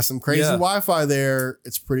Wi-Fi. They got some crazy Yeah. Wi-Fi there.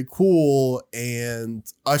 It's pretty cool. And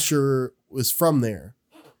Usher was from there.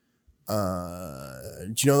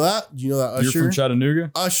 Did you know that? Do you know that Usher? You're from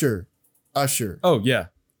Chattanooga? Usher. Oh, yeah.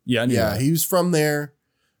 Yeah, I knew Yeah, that. he was from there.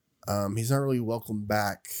 He's not really welcome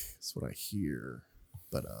back. That's what I hear.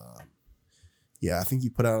 But yeah, I think he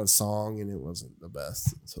put out a song and it wasn't the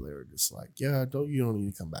best. So they were just like, yeah, you don't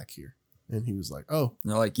need to come back here. And he was like, oh,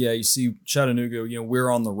 And they're like, yeah, you see, Chattanooga, we're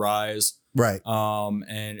on the rise. right.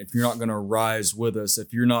 And if you're not going to rise with us,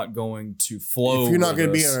 if you're not going to flow, If you're not with going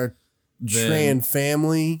to be us, in our then Tran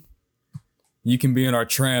family, you can be in our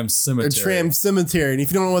tram or cemetery. Tram cemetery. And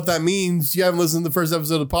if you don't know what that means, you haven't listened to the first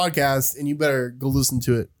episode of the podcast and you better go listen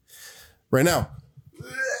to it right now.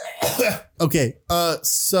 Okay.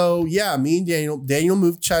 So yeah, me and Daniel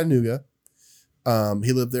moved to Chattanooga.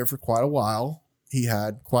 He lived there for quite a while. He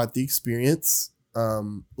had quite the experience,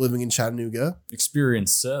 living in Chattanooga.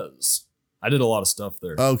 Experience says. I did a lot of stuff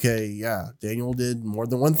there. Okay. Yeah. Daniel did more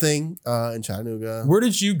than one thing, in Chattanooga. Where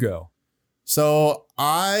did you go? So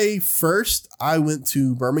I went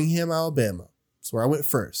to Birmingham, Alabama. That's where I went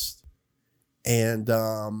first. And,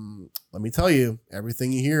 let me tell you,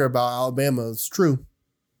 everything you hear about Alabama is true.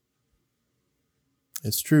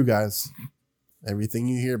 It's true, guys. Everything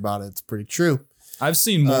you hear about it's pretty true. I've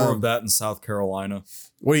seen more of that in South Carolina.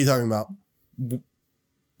 What are you talking about?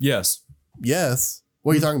 Yes. Yes.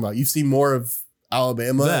 What are you talking about? You've seen more of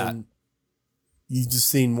Alabama. That. And you've just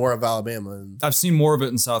seen more of Alabama. And I've seen more of it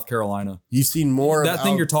in South Carolina. you've seen more That of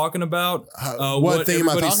thing you're talking about. what thing am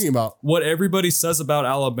I talking about? What everybody says about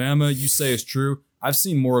Alabama, you say is true. I've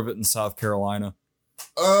seen more of it in South Carolina.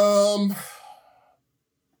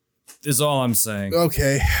 Is all I'm saying.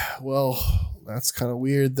 Okay. Well, that's kind of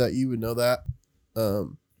weird that you would know that.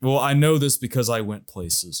 Well, I know this because I went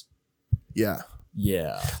places. Yeah.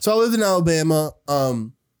 Yeah. So I lived in Alabama. I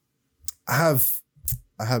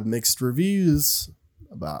have mixed reviews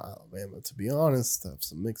about Alabama, to be honest. I have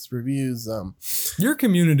some mixed reviews. Your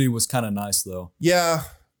community was kind of nice, though. Yeah.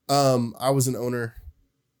 I was an owner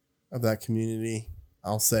of that community,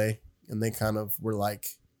 I'll say. And they kind of were like,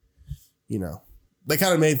 they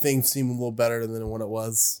kind of made things seem a little better than what it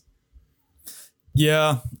was.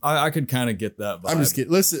 Yeah, I could kind of get that vibe. I'm just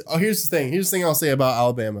kidding. Listen, here's the thing. Here's the thing I'll say about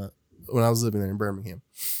Alabama when I was living there in Birmingham.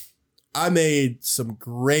 I made some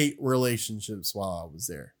great relationships while I was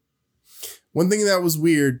there. One thing that was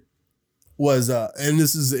weird was, and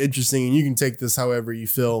this is interesting, and you can take this however you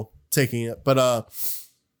feel taking it, but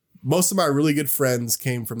most of my really good friends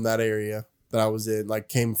came from that area that I was in,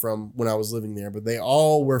 came from when I was living there, but they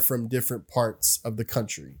all were from different parts of the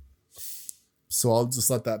country. So I'll just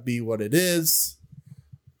let that be what it is.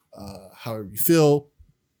 However you feel,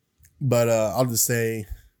 but I'll just say,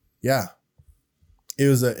 yeah, it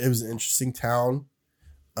was an interesting town.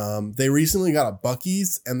 They recently got a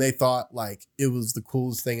Buc-ee's and they thought it was the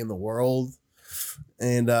coolest thing in the world.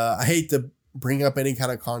 And I hate to bring up any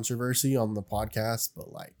kind of controversy on the podcast, but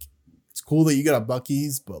it's cool that you got a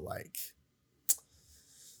Buc-ee's, but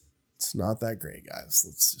it's not that great, guys.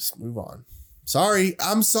 Let's just move on.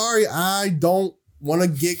 I'm sorry. I don't want to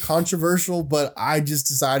get controversial, but I just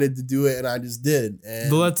decided to do it and I just did.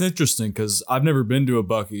 And Well, that's interesting because I've never been to a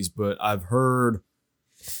Buc-ee's, but I've heard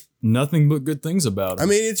nothing but good things about it. I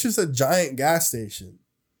mean, it's just a giant gas station.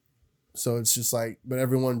 So it's just but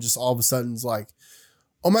everyone just all of a sudden is like,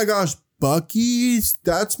 oh my gosh, Buc-ee's,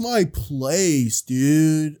 that's my place,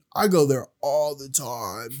 dude. I go there all the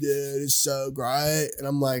time, dude. It's so great. And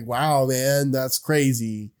I'm like, wow, man, that's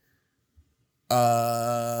crazy.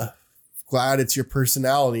 Glad it's your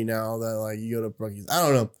personality now that you go to Buc-ee's. I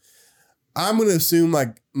don't know. I'm going to assume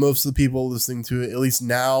most of the people listening to it, at least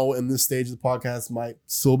now in this stage of the podcast, might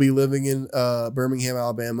still be living in Birmingham,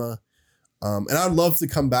 Alabama. And I'd love to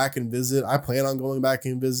come back and visit. I plan on going back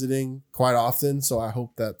and visiting quite often. So I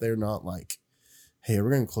hope that they're not hey,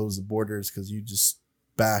 we're going to close the borders because you just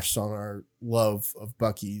bashed on our love of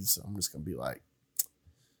Buc-ee's. I'm just going to be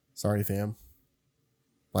sorry, fam.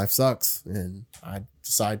 Life sucks. And I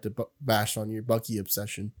decide to bash on your Buc-ee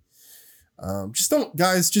obsession. Just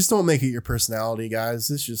don't make it your personality, guys.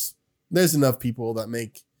 There's enough people that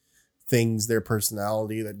make things their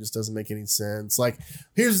personality that just doesn't make any sense.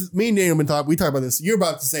 Here's me and Daniel we talk about this. You're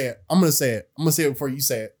about to say it. I'm going to say it. I'm going to say it before you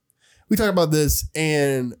say it. We talk about this,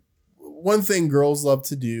 and one thing girls love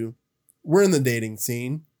to do, we're in the dating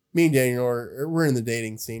scene. Me and Daniel we're in the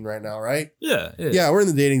dating scene right now, right? Yeah. Yeah, we're in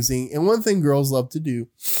the dating scene. And one thing girls love to do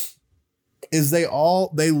is they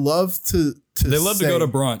love to go to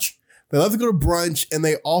brunch. They love to go to brunch, and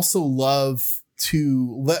they also love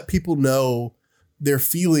to let people know their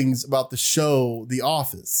feelings about the show The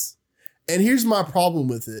Office. And here's my problem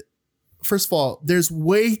with it. First of all, there's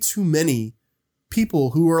way too many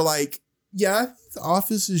people who are like, yeah, I think The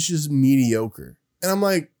Office is just mediocre. And I'm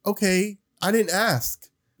like, okay, I didn't ask.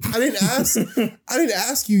 I didn't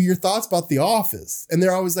ask you your thoughts about The Office. And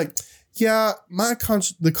they're always like, yeah,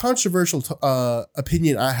 the controversial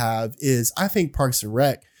opinion I have is I think Parks and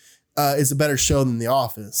Rec is a better show than The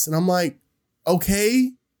Office. And I'm like,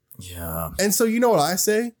 okay. Yeah. And so you know what I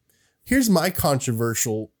say? Here's my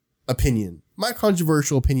controversial opinion. My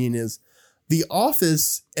controversial opinion is The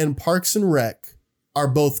Office and Parks and Rec are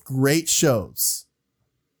both great shows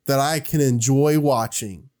that I can enjoy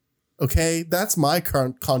watching. Okay? That's my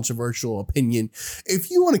controversial opinion.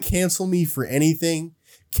 If you want to cancel me for anything,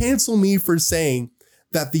 cancel me for saying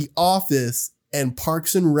that The Office and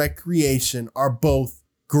Parks and Recreation are both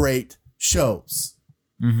great shows.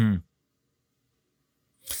 Mm-hmm.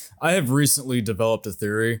 I have recently developed a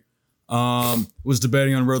theory. Was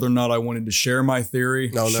debating on whether or not I wanted to share my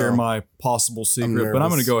theory, share my possible secret, but I'm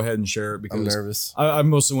going to go ahead and share it because I'm nervous. I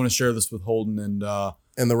mostly want to share this with Holden and the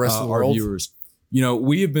rest of the our world. viewers. You know,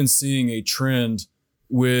 we have been seeing a trend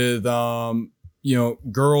with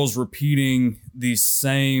girls repeating these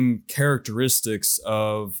same characteristics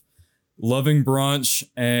of loving brunch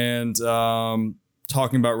and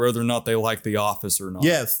talking about whether or not they like The Office or not.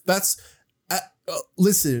 Yes, that's.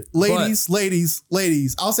 Listen, ladies.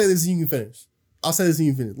 I'll say this and you can finish.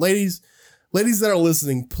 Ladies that are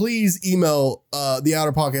listening, please email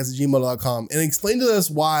theouterpodcast@gmail.com and explain to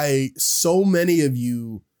us why so many of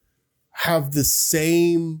you have the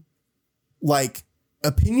same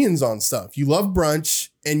opinions on stuff. You love brunch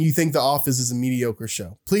and you think The Office is a mediocre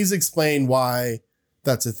show. Please explain why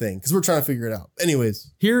that's a thing, because we're trying to figure it out.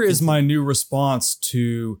 Anyways, here is my new response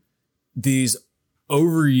to these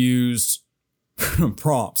overused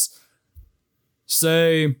prompts.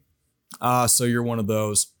 Say, so you're one of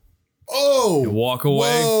those. Oh, you walk away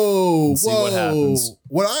and see what happens.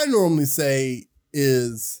 What I normally say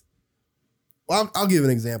is, I'll give an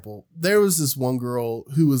example. There was this one girl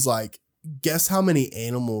who was like, guess how many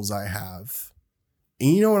animals I have?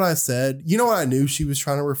 And you know what I said? You know what I knew she was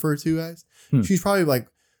trying to refer to as? She's probably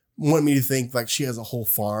wanting me to think she has a whole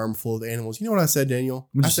farm full of animals. You know what I said, Daniel?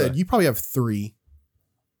 I said, you probably have 3.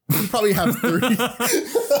 You probably have 3.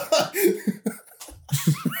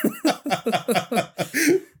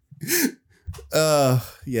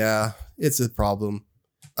 Yeah, it's a problem.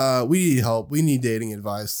 We need help. We need dating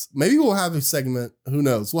advice. Maybe we'll have a segment. Who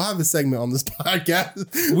knows? We'll have a segment on this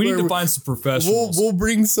podcast. We need to find some professionals. We'll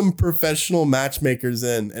bring some professional matchmakers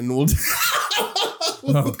in and we'll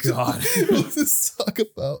oh God. We'll just talk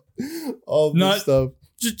about all this stuff.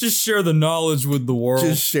 Just share the knowledge with the world.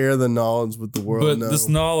 Just share the knowledge with the world. But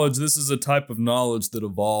this is a type of knowledge that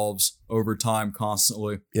evolves over time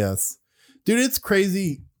constantly. Yes. Dude, it's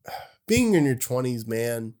crazy. Being in your 20s,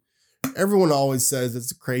 man, everyone always says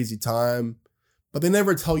it's a crazy time, but they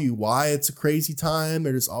never tell you why it's a crazy time.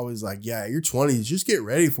 They're just always like, yeah, your 20s, just get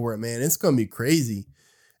ready for it, man. It's going to be crazy.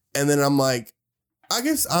 And then I'm like, I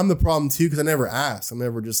guess I'm the problem too, because I never ask. I'm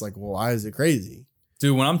never just like, well, why is it crazy?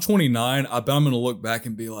 Dude, when I'm 29, I bet I'm going to look back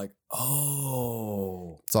and be like,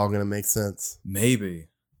 oh. It's all going to make sense. Maybe.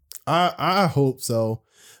 I hope so.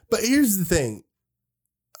 But here's the thing.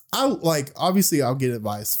 Obviously I'll get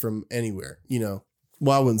advice from anywhere,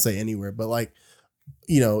 Well, I wouldn't say anywhere, but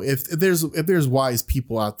if there's wise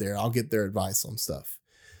people out there, I'll get their advice on stuff.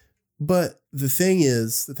 But the thing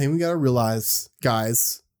we got to realize,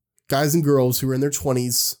 guys and girls who are in their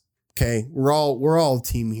 20s, okay, we're all a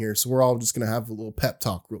team here, so we're all just going to have a little pep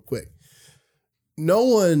talk real quick. No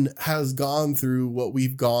one has gone through what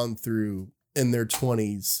we've gone through in their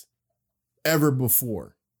 20s ever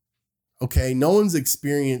before. Okay, no one's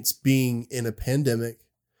experienced being in a pandemic.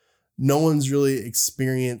 No one's really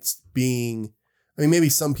experienced maybe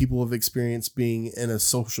some people have experienced being in a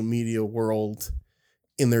social media world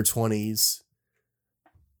in their 20s.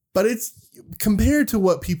 But it's compared to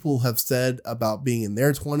what people have said about being in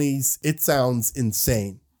their 20s, it sounds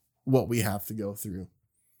insane what we have to go through.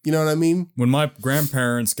 You know what I mean? When my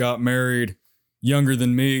grandparents got married younger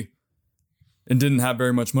than me and didn't have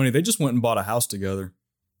very much money, they just went and bought a house together.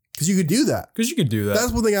 Because you could do that.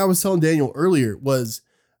 That's one thing I was telling Daniel earlier was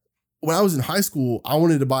when I was in high school, I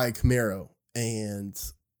wanted to buy a Camaro. And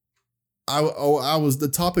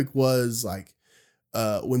the topic was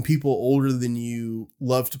when people older than you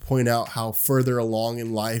love to point out how further along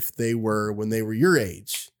in life they were when they were your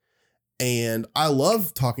age. And I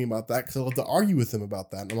love talking about that because I love to argue with them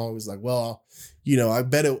about that. And I'm always like, well, I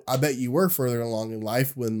bet you were further along in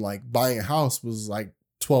life when buying a house was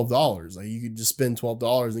 $12. You could just spend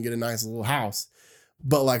 $12 and get a nice little house.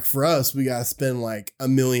 But like for us, we got to spend like $1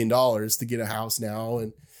 million to get a house now.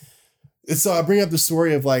 And so I bring up the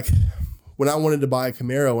story of like when I wanted to buy a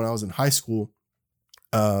Camaro when I was in high school.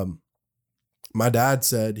 My dad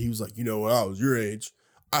said, he was like, you know, when I was your age,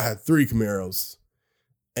 I had 3 Camaros.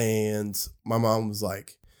 And my mom was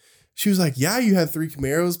like, she was like, yeah, you had 3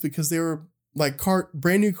 Camaros because they were like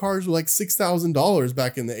brand new cars were like $6,000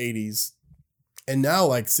 back in the 80s. And now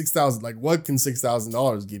like 6,000, like what can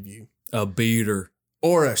 $6,000 give you? A beater.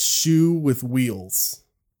 Or a shoe with wheels,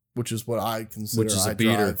 which is what I consider. Which is a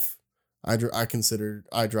beater. I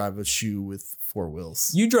drive a shoe with 4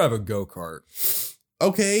 wheels. You drive a go-kart.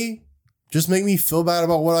 Okay. Just make me feel bad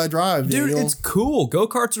about what I drive, Dude, Daniel. it's cool.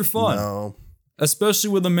 Go-karts are fun. No. Especially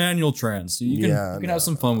with a manual trans. You can have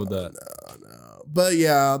some fun with that. No. But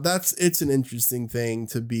yeah, it's an interesting thing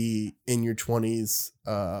to be in your 20s,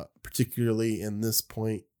 particularly in this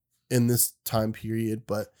time period.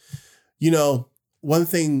 But, you know, one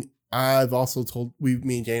thing I've also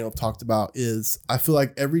me and Daniel have talked about is I feel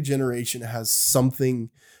like every generation has something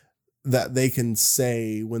that they can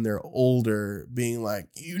say when they're older, being like,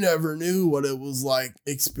 you never knew what it was like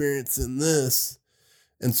experiencing this.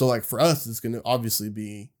 And so like for us, it's going to obviously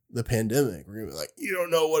be the pandemic. We're going to be like, you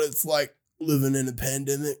don't know what it's like living in a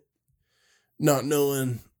pandemic, not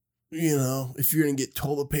knowing, you know, if you're going to get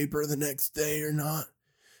toilet paper the next day or not.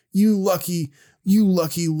 You lucky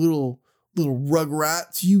little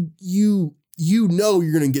rugrats. You know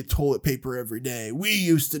you're going to get toilet paper every day. We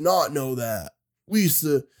used to not know that. We used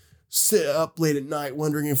to sit up late at night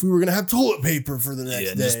wondering if we were going to have toilet paper for the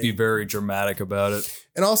next day. Just be very dramatic about it.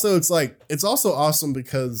 And also it's also awesome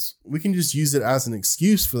because we can just use it as an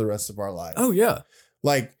excuse for the rest of our life. Oh yeah.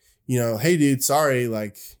 Like, you know, hey dude, sorry.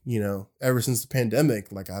 Like, you know, ever since the pandemic,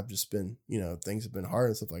 like I've just been, you know, things have been hard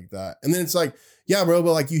and stuff like that. And then it's like, yeah, bro,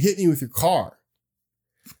 but like you hit me with your car.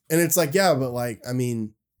 And it's like, yeah, but like, I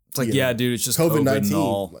mean, it's like, yeah, dude, it's just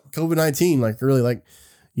COVID-19, COVID-19, like really like,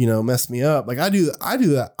 you know, messed me up. Like I do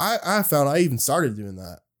that. I found I even started doing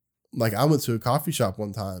that. Like I went to a coffee shop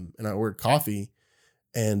one time and I ordered coffee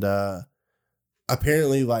and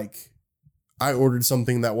apparently like I ordered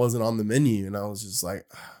something that wasn't on the menu and I was just like,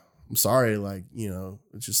 I'm sorry. Like, you know,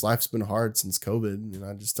 it's just life's been hard since COVID and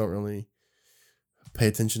I just don't really pay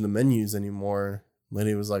attention to menus anymore.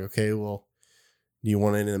 Lady was like, okay, well, do you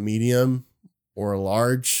want it in a medium or a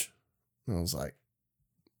large? And I was like,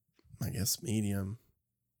 I guess medium.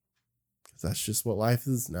 That's just what life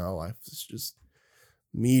is now. Life is just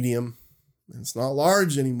medium. And it's not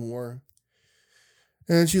large anymore.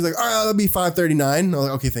 And she's like, all right, that'll be $5.39. I was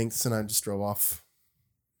like, okay, thanks. And I just drove off.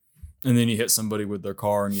 And then you hit somebody with their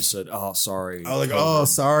car and you said, oh, sorry. I was like, oh,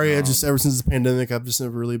 sorry. I just, ever since the pandemic, I've just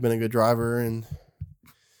never really been a good driver. And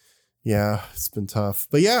yeah, it's been tough.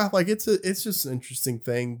 But yeah, like it's just an interesting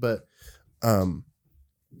thing. But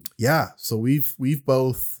yeah, so we've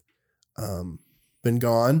both been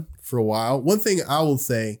gone for a while. One thing I will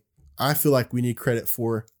say, I feel like we need credit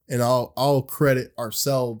for, and I'll credit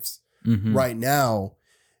ourselves right now,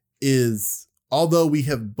 is although we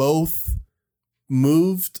have both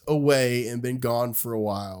moved away and been gone for a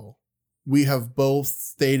while, we have both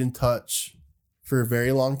stayed in touch for a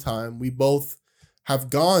very long time. We both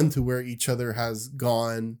have gone to where each other has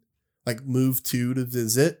gone, like moved to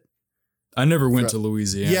visit. I never went to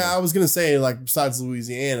Louisiana. Yeah, I was going to say, like, besides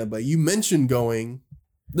Louisiana, but you mentioned going.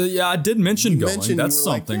 Yeah, I did mention going. That's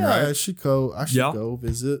something, like, yeah, right? I should go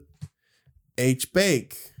visit H.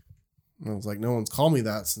 Bake. And I was like, no one's called me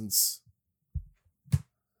that since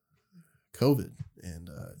COVID. And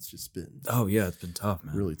it's just been. Oh, yeah, it's been tough,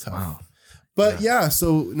 man. Really tough. Wow. But yeah,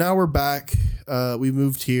 so now we're back. We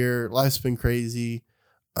moved here. Life's been crazy.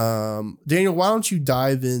 Daniel, why don't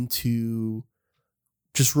you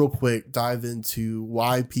just real quick, dive into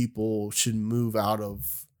why people should move out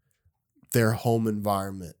of their home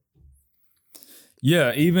environment.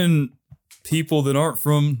 Yeah, even people that aren't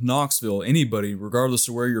from Knoxville, anybody, regardless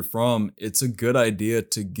of where you're from, it's a good idea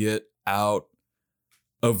to get out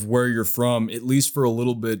of where you're from, at least for a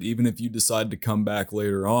little bit, even if you decide to come back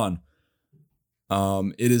later on.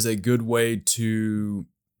 It is a good way to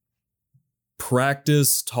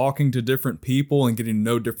practice talking to different people and getting to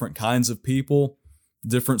know different kinds of people,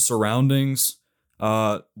 different surroundings.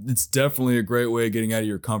 It's definitely a great way of getting out of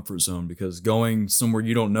your comfort zone, because going somewhere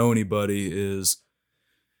you don't know anybody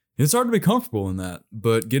it's hard to be comfortable in that,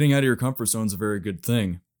 but getting out of your comfort zone is a very good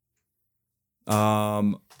thing.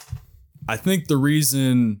 I think at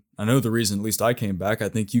least I came back. I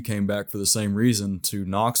think you came back for the same reason to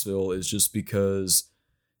Knoxville, is just because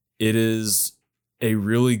it is a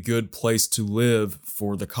really good place to live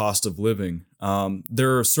for the cost of living.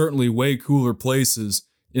 There are certainly way cooler places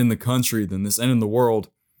in the country than this and in the world.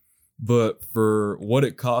 But for what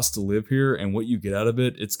it costs to live here and what you get out of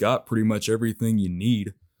it, it's got pretty much everything you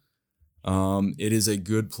need. It is a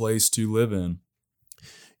good place to live in.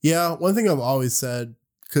 Yeah, one thing I've always said,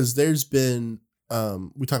 because there's been,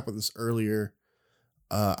 we talked about this earlier.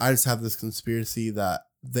 I just have this conspiracy that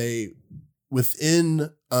within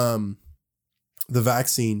the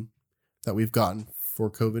vaccine that we've gotten for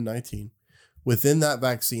COVID-19, within that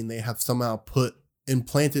vaccine, they have somehow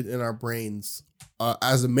implanted in our brains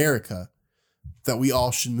as America that we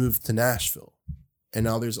all should move to Nashville. And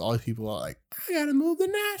now there's all these people who are like, I got to move to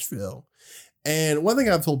Nashville. And one thing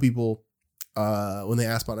I've told people when they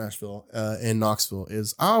ask about Nashville and Knoxville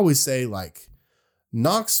is I always say like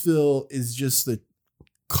Knoxville is just the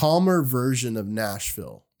calmer version of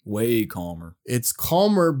Nashville. Way calmer. It's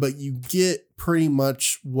calmer, but you get pretty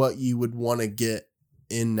much what you would want to get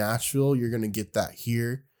in Nashville. You're going to get that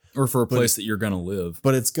here. Or for a place that you're going to live.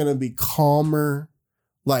 But it's going to be calmer.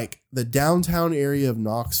 Like the downtown area of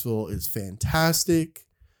Knoxville is fantastic.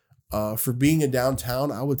 For being a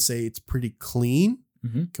downtown, I would say it's pretty clean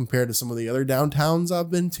compared to some of the other downtowns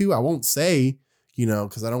I've been to. I won't say,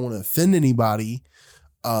 because I don't want to offend anybody.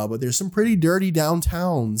 But there's some pretty dirty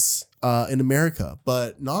downtowns in America.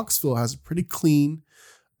 But Knoxville has a pretty clean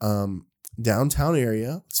downtown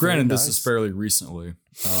area. It's granted, this is fairly recently.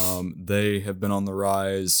 They have been on the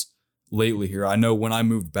rise lately here. I know when I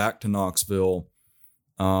moved back to Knoxville,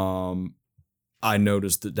 I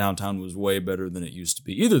noticed that downtown was way better than it used to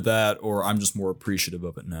be. Either that or I'm just more appreciative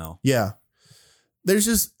of it now. Yeah. There's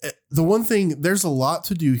just the one thing, there's a lot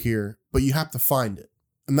to do here, but you have to find it.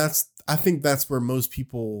 And I think that's where most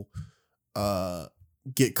people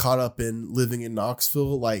get caught up in living in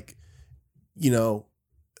Knoxville. Like,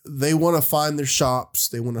 they want to find their shops.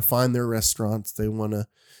 They want to find their restaurants. They want to,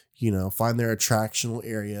 find their attractional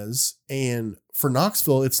areas. And for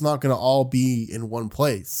Knoxville, it's not going to all be in one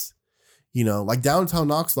place. Like downtown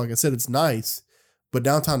Knoxville, like I said, it's nice, but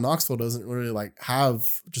downtown Knoxville doesn't really like have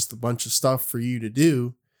just a bunch of stuff for you to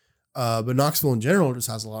do. But Knoxville in general just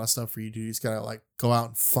has a lot of stuff for you to do. You just got to like go out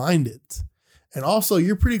and find it. And also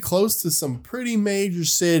you're pretty close to some pretty major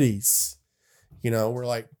cities. We're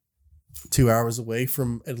like 2 hours away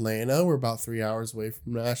from Atlanta. We're about 3 hours away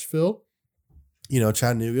from Nashville.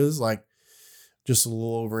 Chattanooga is like just a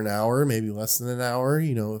little over an hour, maybe less than an hour,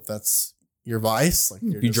 if that's your vice. Like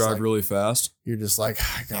you drive like, really fast. You're just like,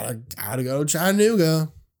 I gotta go to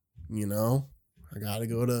Chattanooga. I gotta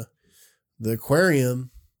go to the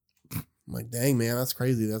aquarium. I'm like, dang, man, that's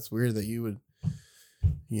crazy. That's weird that you would,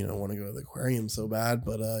 want to go to the aquarium so bad.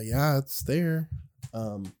 But yeah, it's there.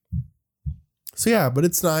 So yeah, but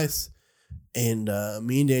it's nice. And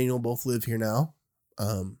me and Daniel both live here now.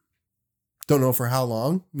 Don't know for how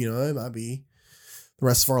long, it might be the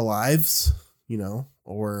rest of our lives,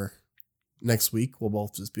 or next week we'll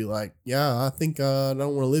both just be like, yeah, I think I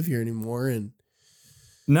don't want to live here anymore. And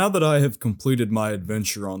now that I have completed my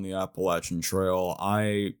adventure on the Appalachian Trail,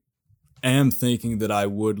 I am thinking that I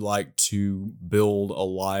would like to build a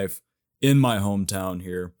life in my hometown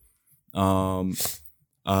here.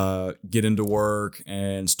 Get into work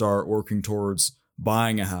and start working towards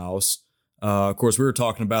buying a house. Of course, we were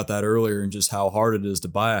talking about that earlier and just how hard it is to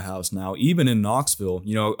buy a house now, even in Knoxville.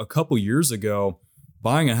 A couple years ago,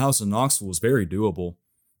 buying a house in Knoxville was very doable.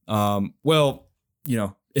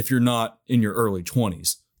 If you're not in your early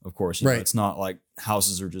 20s, of course, right. It's not like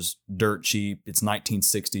houses are just dirt cheap. It's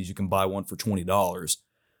 1960s. You can buy one for $20.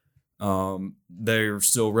 They're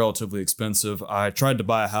still relatively expensive. I tried to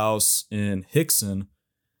buy a house in Hickson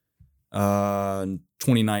in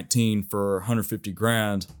 2019 for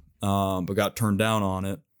 $150,000, but got turned down on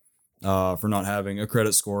it for not having a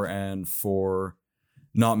credit score and for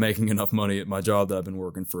not making enough money at my job that I've been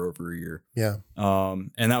working for over a year. Yeah.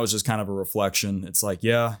 And that was just kind of a reflection. It's like,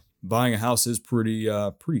 yeah, buying a house is pretty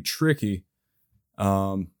tricky.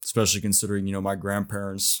 Especially considering, my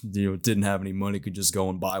grandparents, didn't have any money, could just go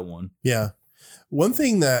and buy one. Yeah. One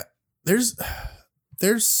thing that there's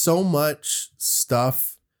so much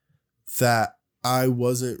stuff that I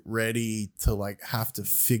wasn't ready to like have to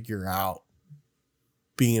figure out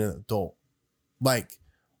being an adult. Like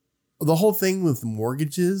the whole thing with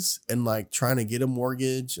mortgages and like trying to get a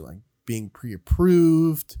mortgage and like being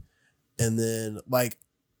pre-approved. And then like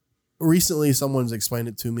recently someone's explained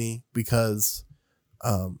it to me because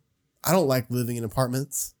I don't like living in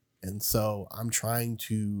apartments. And so I'm trying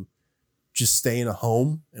to just stay in a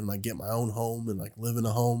home and like get my own home and like live in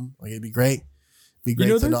a home. Like it'd be great. It'd be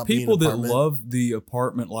great to not be in an there's people that apartment. love the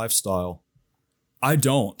apartment lifestyle. I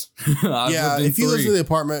don't. Yeah, if you listen to the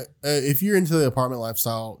apartment, if you're into the apartment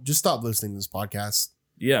lifestyle, just stop listening to this podcast.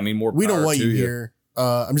 Yeah, I mean, more. We don't power want to you here.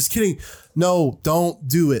 I'm just kidding. No, don't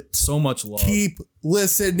do it. So much love. Keep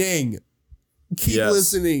listening. Keep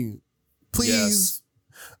listening. Please.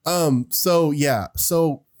 Yes. So yeah.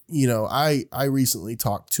 So, you know, I recently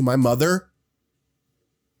talked to my mother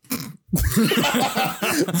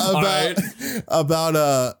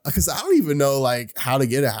about because I don't even know like how to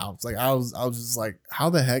get a house. Like I was just like, how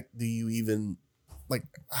the heck do you even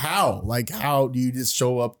how do you just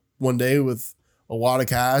show up one day with a wad of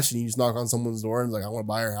cash and you just knock on someone's door and it's like, I want to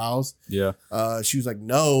buy your house? Yeah. She was like,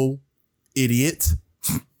 no, idiot.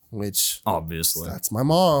 Which obviously that's my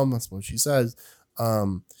mom. That's what she says.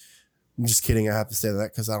 I'm just kidding. I have to say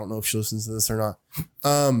that because I don't know if she listens to this or not.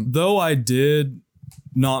 Though I did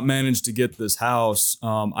not manage to get this house,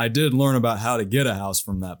 I did learn about how to get a house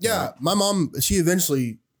from that point. Yeah, my mom, she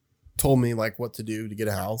eventually told me like what to do to get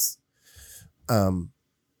a house.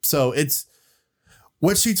 So it's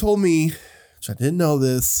what she told me, which I didn't know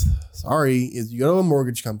this. Sorry, is you go to a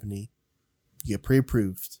mortgage company, you get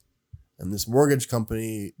pre-approved, and this mortgage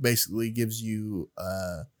company basically gives you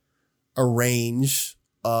a range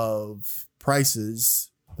of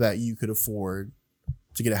prices that you could afford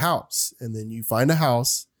to get a house. And then you find a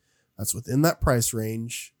house that's within that price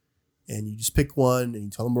range and you just pick one and you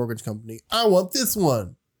tell the mortgage company, I want this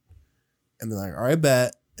one. And they're like, all right,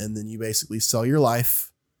 bet. And then you basically sell your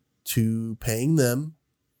life to paying them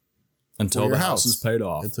until the house is paid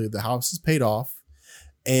off. Until the house is paid off.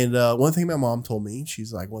 And one thing my mom told me,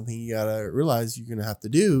 she's like, one thing you got to realize you're going to have to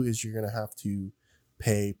do is you're going to have to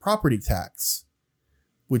pay property tax,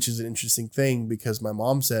 which is an interesting thing because my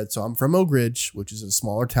mom said, so I'm from Oak Ridge, which is a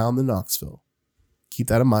smaller town than Knoxville. Keep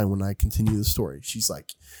that in mind when I continue the story. She's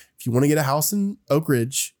like, if you want to get a house in Oak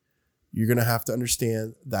Ridge, you're going to have to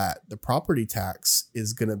understand that the property tax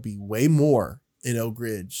is going to be way more in Oak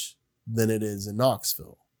Ridge than it is in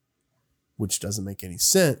Knoxville, which doesn't make any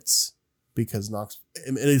sense because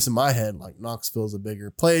at least in my head, like Knoxville is a bigger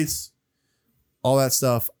place, all that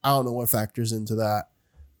stuff. I don't know what factors into that,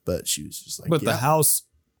 but she was just like, but the house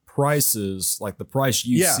prices, like the price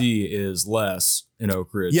you see is less in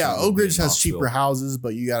Oak Ridge. Yeah, Oak Ridge has cheaper houses,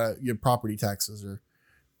 but your property taxes are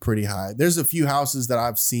pretty high. There's a few houses that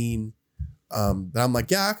I've seen that I'm like,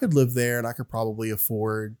 yeah, I could live there and I could probably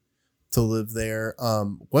afford to live there.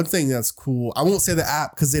 One thing that's cool, I won't say the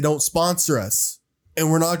app because they don't sponsor us and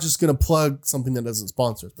we're not just going to plug something that doesn't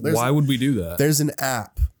sponsor us. But why would we do that? There's an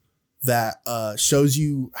app that shows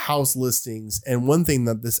you house listings. And one thing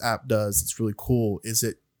that this app does that's really cool is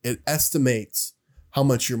it estimates how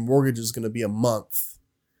much your mortgage is going to be a month,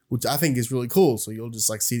 which I think is really cool. So you'll just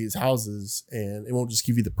like see these houses and it won't just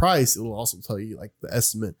give you the price. It will also tell you like the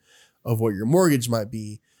estimate of what your mortgage might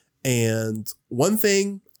be. And one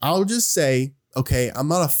thing I'll just say, okay, I'm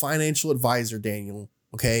not a financial advisor, Daniel.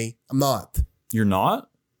 Okay. I'm not. You're not?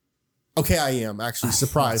 Okay, I am actually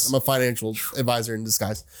surprised. I'm a financial advisor in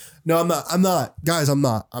disguise. No, I'm not. I'm not. Guys, I'm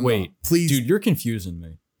not. Wait, not. Please. Dude, you're confusing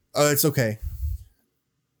me. It's okay.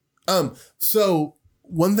 So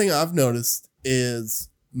one thing I've noticed is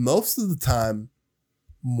most of the time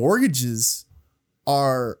mortgages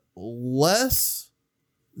are less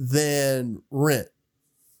than rent.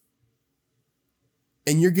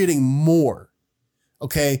 And you're getting more.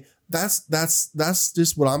 Okay? That's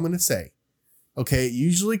just what I'm going to say. Okay, it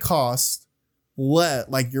usually costs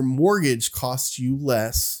like your mortgage costs you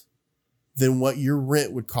less than what your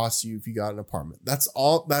rent would cost you if you got an apartment. That's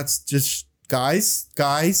all. That's just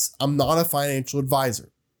guys, I'm not a financial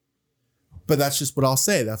advisor, but that's just what I'll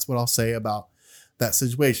say. That's what I'll say about that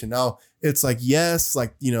situation. Now it's like, yes,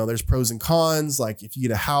 like, you know, there's pros and cons. Like if you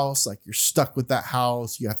get a house, like you're stuck with that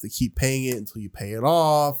house, you have to keep paying it until you pay it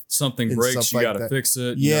off. Something breaks, you got to fix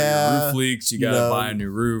it. Yeah. Your roof leaks, you got to buy a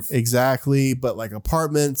new roof. Exactly. But like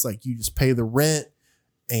apartments, like you just pay the rent.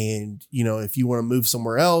 And, you know, if you want to move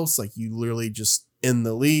somewhere else, like you literally just end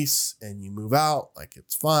the lease and you move out. Like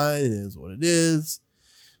it's fine. It is what it is.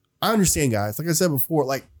 I understand, guys. Like I said before,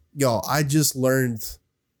 like, y'all, I just learned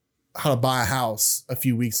how to buy a house a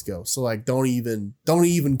few weeks ago. So like, don't even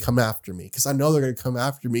come after me because I know they're going to come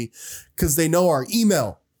after me because they know our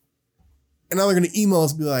email. And now they're going to email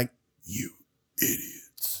us and be like, you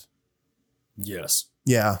idiots. Yes.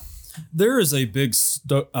 Yeah. There is a big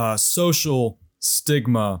social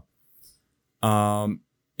stigma in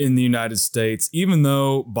the United States, even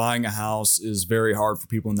though buying a house is very hard for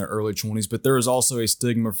people in their early 20s, but there is also a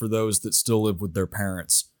stigma for those that still live with their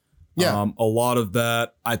parents. Yeah. A lot of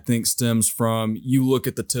that, I think, stems from you look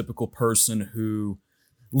at the typical person who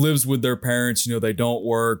lives with their parents. You know, they don't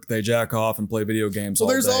work, they jack off and play video games all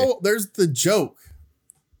day. There's the joke.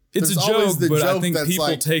 It's There's a joke, but joke I think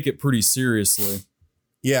people take it pretty seriously.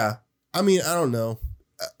 Yeah. I mean, I don't know.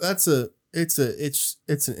 That's a it's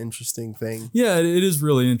an interesting thing. Yeah, it is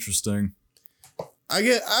really interesting.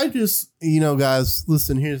 Guys,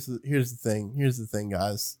 listen, here's the thing,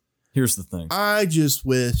 guys. Here's the thing. I just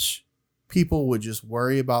wish people would just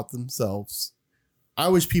worry about themselves. I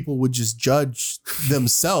wish people would just judge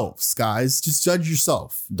themselves, guys. Just judge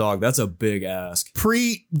yourself. Dog, that's a big ask.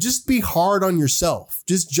 Just be hard on yourself.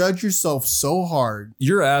 Just judge yourself so hard.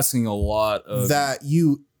 You're asking a lot of that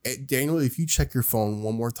Daniel, if you check your phone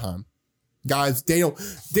one more time. Guys, Daniel,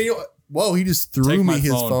 whoa, he just threw me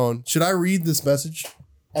his phone. Should I read this message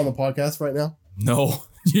on the podcast right now? No,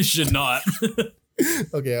 you should not.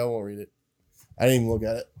 Okay, I won't read it. I didn't even look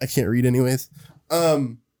at it. I can't read anyways.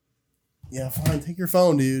 Yeah, fine. Take your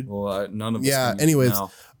phone, dude. Well, none of us. Yeah. Anyways,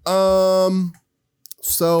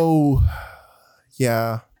 so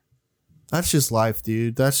yeah, that's just life,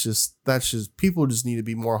 dude. That's just people just need to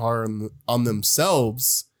be more hard on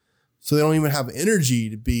themselves, so they don't even have energy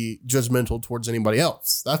to be judgmental towards anybody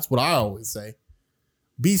else. That's what I always say.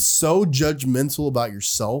 Be so judgmental about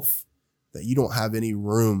yourself that you don't have any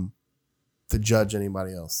room to judge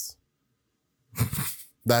anybody else.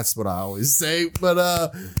 That's what I always say.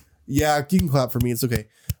 But yeah, you can clap for me. It's okay.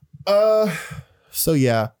 So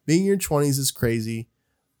yeah, being in your 20s is crazy.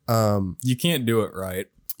 You can't do it right.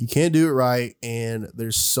 You can't do it right, and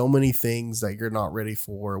there's so many things that you're not ready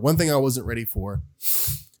for. One thing I wasn't ready for,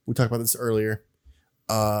 we talked about this earlier,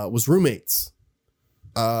 was roommates.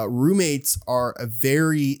 Roommates are a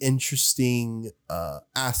very interesting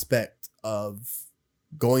aspect of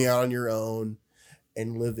going out on your own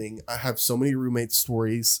and living. I have so many roommate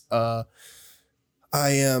stories. I'll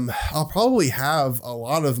probably have a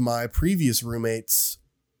lot of my previous roommates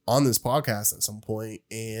on this podcast at some point,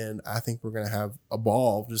 and I think we're going to have a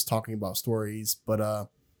ball just talking about stories. But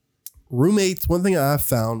roommates, one thing I've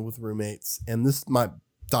found with roommates, and this might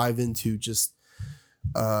dive into just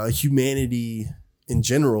humanity in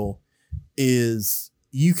general, is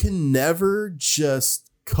you can never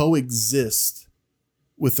just coexist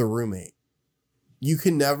with a roommate. You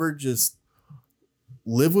can never just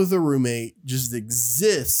live with a roommate, just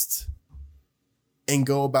exist and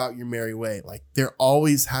go about your merry way. Like, there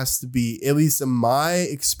always has to be, at least in my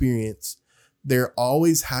experience, there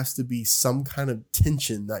always has to be some kind of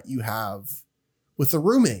tension that you have with a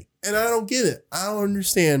roommate. And I don't get it. I don't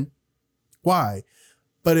understand why,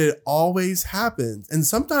 but it always happens. And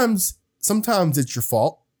sometimes it's your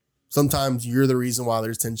fault. Sometimes you're the reason why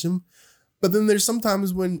there's tension. But then there's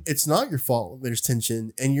sometimes when it's not your fault, there's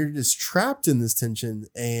tension, and you're just trapped in this tension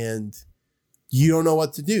and you don't know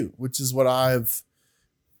what to do, which is what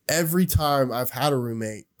every time I've had a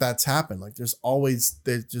roommate, that's happened. Like, there's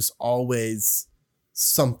just always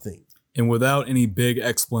something. And without any big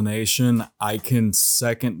explanation, I can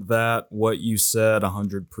second that, what you said,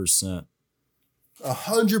 100%.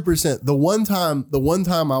 100%. The one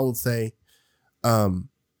time I would say,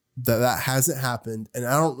 that hasn't happened, and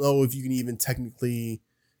I don't know if you can even technically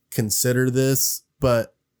consider this,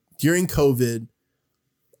 but during COVID,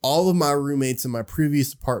 all of my roommates in my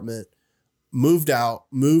previous apartment moved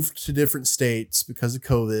to different states because of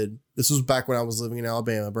COVID. This was back when I was living in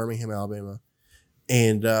Alabama, Birmingham, Alabama.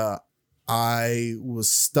 And I was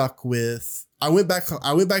stuck with, I went back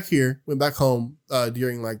home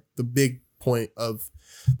during like the big point of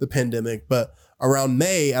the pandemic, but around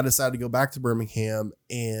May, I decided to go back to Birmingham,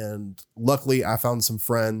 and luckily I found some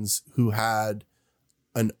friends who had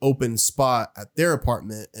an open spot at their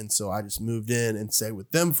apartment. And so I just moved in and stayed with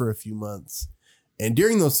them for a few months. And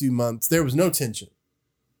during those few months, there was no tension.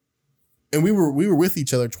 And we were with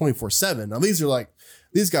each other 24/7. Now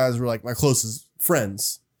these guys were like my closest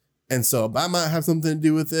friends. And so that might have something to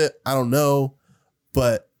do with it. I don't know,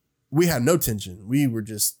 but we had no tension. We were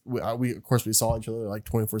just, we of course we saw each other like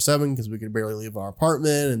 24/7 because we could barely leave our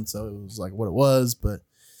apartment. And so it was like what it was, but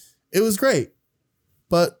it was great.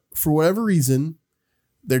 But for whatever reason,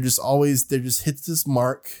 there just hits this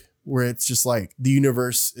mark where it's just like the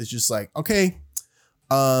universe is just like, okay,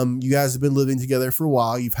 you guys have been living together for a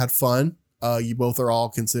while. You've had fun. You both are all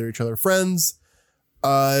consider each other friends.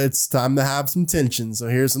 It's time to have some tension. So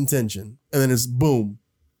here's some tension. And then it's boom,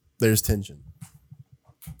 there's tension.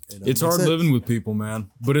 It's hard living with people,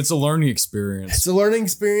 man, but it's a learning experience. It's a learning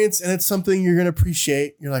experience, and it's something you're going to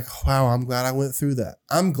appreciate. You're like, wow, I'm glad I went through that.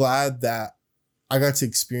 I'm glad that I got to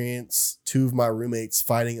experience two of my roommates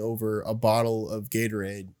fighting over a bottle of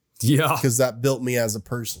Gatorade. Yeah. Because that built me as a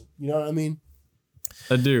person. You know what I mean?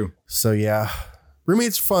 I do. So yeah,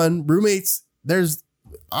 roommates are fun. Roommates,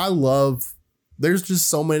 I love there's just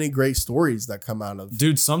so many great stories that come out of.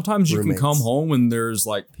 Dude, sometimes you roommates. can come home and there's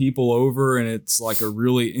like people over and it's like a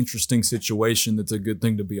really interesting situation that's a good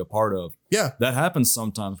thing to be a part of. Yeah. That happens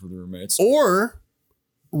sometimes with roommates. Or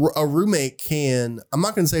a roommate can, I'm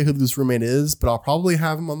not going to say who this roommate is, but I'll probably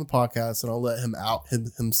have him on the podcast and I'll let him out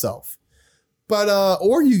himself. But,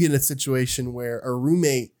 or you get in a situation where a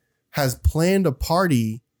roommate has planned a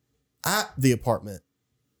party at the apartment.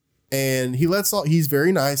 And he's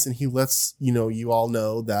very nice and he lets, you all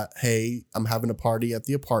know that, hey, I'm having a party at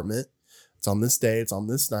the apartment. It's on this day. It's on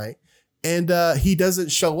this night. And he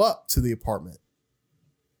doesn't show up to the apartment.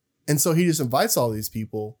 And so he just invites all these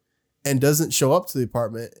people and doesn't show up to the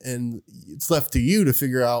apartment. And it's left to you to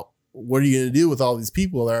figure out, what are you going to do with all these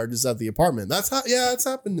people that are just at the apartment? That's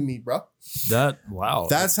happened to me, bro. Wow.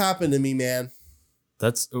 That's happened to me, man.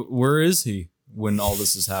 Where is he when all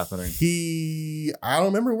this is happening? I don't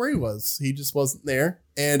remember where he was. He just wasn't there.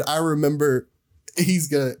 And I remember he's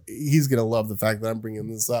going to love the fact that I'm bringing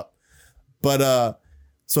this up. But,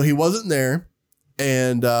 so he wasn't there.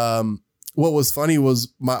 And, what was funny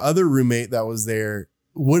was my other roommate that was there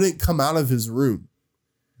wouldn't come out of his room.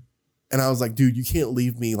 And I was like, dude, you can't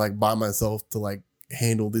leave me like by myself to like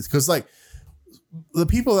handle this. Cause like the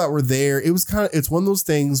people that were there, it's one of those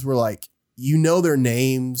things where like, their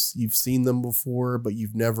names, you've seen them before, but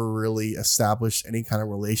you've never really established any kind of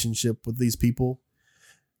relationship with these people,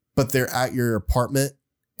 but they're at your apartment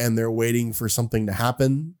and they're waiting for something to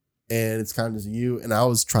happen. And it's kind of just you. And I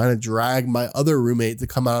was trying to drag my other roommate to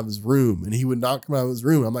come out of his room and he would not come out of his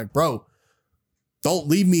room. I'm like, bro, don't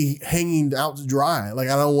leave me hanging out to dry. Like,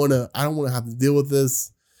 I don't want to have to deal with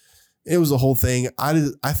this. It was a whole thing.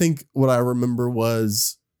 I think what I remember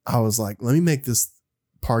was I was like, let me make this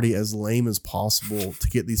party as lame as possible to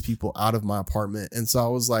get these people out of my apartment. And so I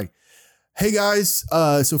was like, hey guys,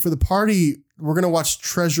 so for the party, we're going to watch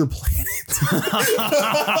Treasure Planet.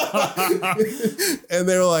 And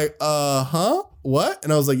they were like, huh? What?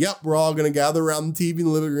 And I was like, yep, we're all going to gather around the TV in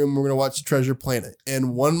the living room. We're going to watch Treasure Planet.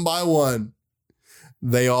 And one by one,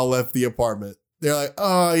 they all left the apartment. They're like,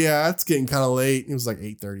 oh yeah, it's getting kind of late. It was like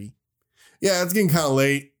 8:30. Yeah, it's getting kind of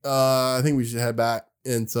late. I think we should head back.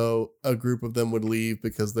 And so a group of them would leave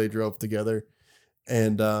because they drove together.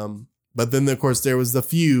 And, but then of course there was the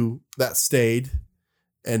few that stayed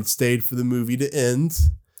for the movie to end.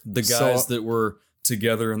 The guys that were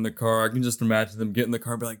together in the car. I can just imagine them get in the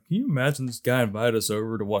car and be like, can you imagine this guy invited us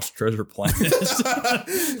over to watch Treasure Planet?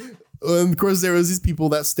 And of course there was these people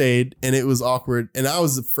that stayed and it was awkward. And I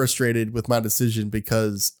was frustrated with my decision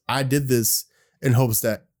because I did this in hopes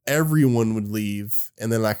that everyone would leave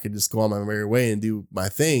and then I could just go on my merry way and do my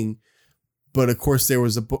thing. But of course there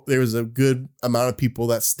was a good amount of people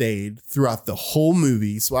that stayed throughout the whole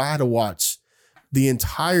movie. So I had to watch the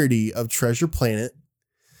entirety of Treasure Planet,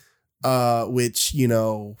 which,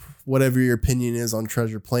 whatever your opinion is on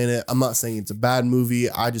Treasure Planet, I'm not saying it's a bad movie.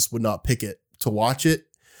 I just would not pick it to watch it.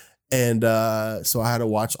 And so I had to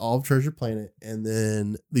watch all of Treasure Planet. And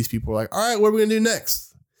then these people were like, all right, what are we going to do next?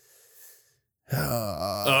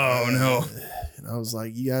 Oh, no. And I was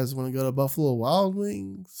like, you guys want to go to Buffalo Wild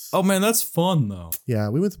Wings? Oh, man, that's fun, though. Yeah,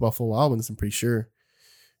 we went to Buffalo Wild Wings, I'm pretty sure.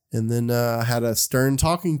 And then I had a stern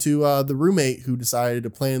talking to the roommate who decided to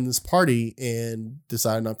plan this party and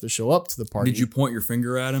decided not to show up to the party. Did you point your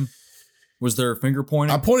finger at him? Was there a finger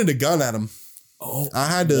pointing? I pointed a gun at him. Oh, I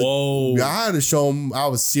had to show him I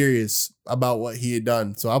was serious about what he had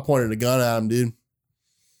done. So I pointed a gun at him, dude.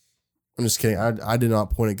 I'm just kidding. I did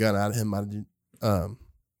not point a gun at him. I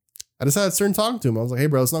decided to start talking to him. I was like, hey,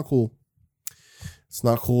 bro, it's not cool. It's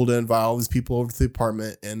not cool to invite all these people over to the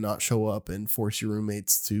apartment and not show up and force your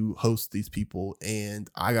roommates to host these people. And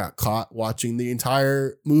I got caught watching the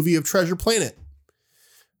entire movie of Treasure Planet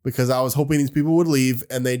because I was hoping these people would leave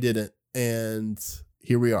and they didn't. And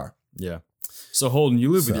here we are. Yeah. So Holden, you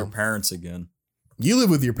live with your parents again. You live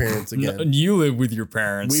with your parents again. No, you live with your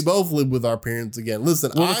parents. We both live with our parents again.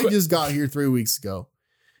 Listen, I just got here 3 weeks ago.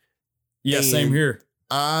 Yeah, same here.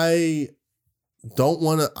 I don't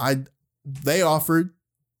want to. They offered.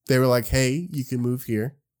 They were like, "Hey, you can move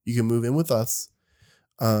here. You can move in with us."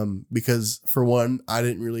 Because for one, I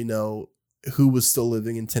didn't really know who was still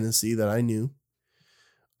living in Tennessee that I knew.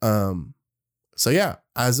 So yeah,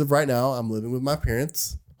 as of right now, I'm living with my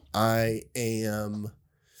parents. I am,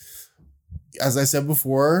 as I said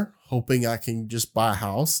before, hoping I can just buy a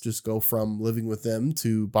house, just go from living with them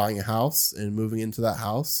to buying a house and moving into that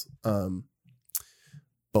house.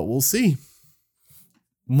 But we'll see.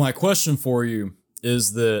 My question for you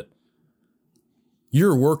is that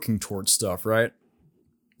you're working towards stuff, right?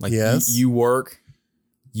 Like yes. You work,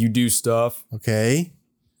 you do stuff. Okay.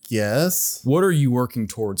 Yes. What are you working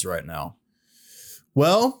towards right now?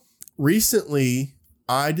 Well, recently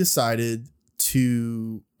I decided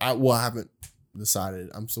I haven't decided.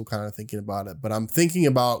 I'm still kind of thinking about it, but I'm thinking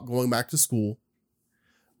about going back to school,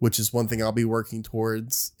 which is one thing I'll be working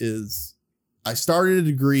towards. Is I started a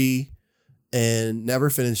degree and never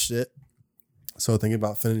finished it. So thinking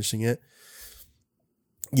about finishing it.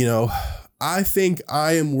 You know, I think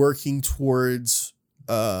I am working towards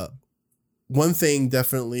one thing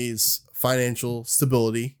definitely is financial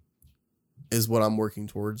stability is what I'm working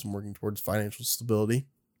towards. I'm working towards financial stability.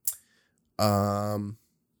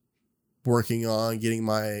 Working on getting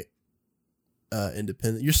my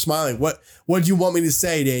independent. You're smiling. What do you want me to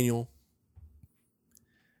say, Daniel?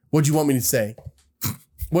 What do you want me to say?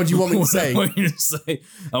 What do you want me to say? I want you to say.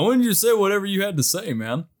 I wanted you to say whatever you had to say,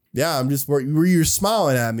 man. Yeah, I'm just you're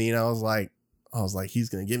smiling at me, and I was like, he's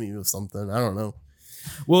gonna give me something. I don't know.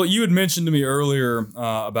 Well, you had mentioned to me earlier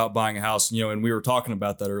about buying a house, and we were talking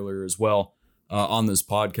about that earlier as well on this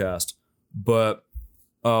podcast. But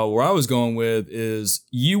where I was going with is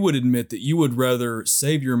you would admit that you would rather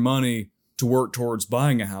save your money to work towards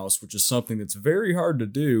buying a house, which is something that's very hard to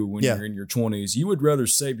do when you're in your 20s. You would rather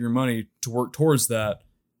save your money to work towards that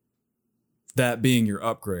being your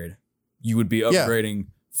upgrade. You would be upgrading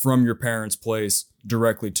from your parents' place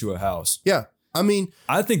directly to a house. Yeah. I mean,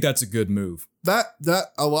 I think that's a good move. That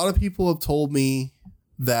a lot of people have told me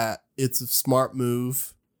that it's a smart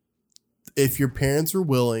move if your parents are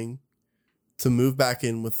willing to move back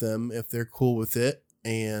in with them, if they're cool with it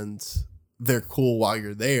and they're cool while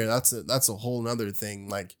you're there. That's a whole nother thing.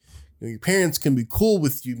 Like, your parents can be cool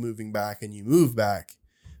with you moving back and you move back,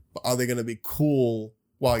 but are they going to be cool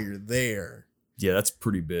while you're there? Yeah, that's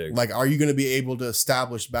pretty big. Like, are you going to be able to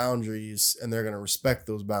establish boundaries and they're going to respect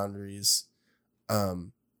those boundaries?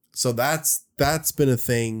 So that's been a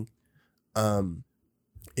thing, and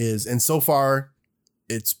so far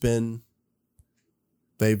it's been,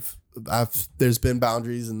 there's been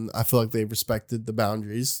boundaries and I feel like they've respected the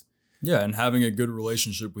boundaries. Yeah. And having a good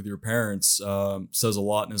relationship with your parents, says a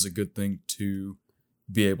lot and is a good thing to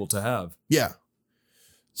be able to have. Yeah.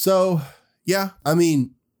 So yeah, I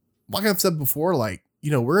mean, like I've said before, like,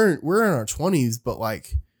 we're in our 20s, but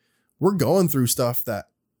like we're going through stuff that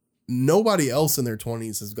nobody else in their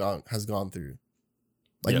 20s has gone through.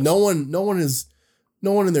 Like, yes. no one in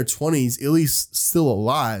their 20s, at least still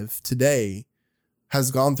alive today,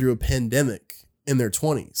 has gone through a pandemic in their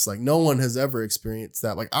 20s. Like, no one has ever experienced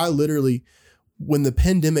that. Like, I literally, when the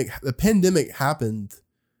pandemic happened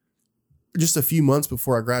just a few months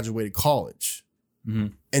before I graduated college.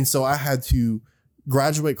 Mm-hmm. And so I had to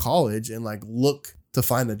graduate college and like look to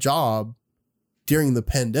find a job during the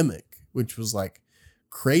pandemic, which was like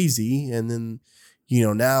crazy. And then,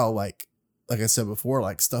 now like I said before,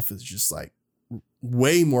 like stuff is just like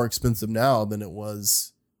way more expensive now than it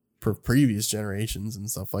was for previous generations and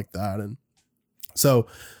stuff like that. And so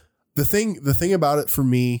the thing about it for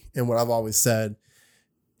me, and what I've always said,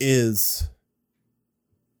 is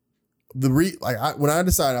when I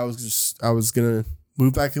decided I was gonna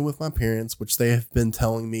move back in with my parents, which they have been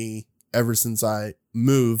telling me ever since I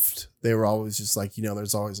moved. They were always just like,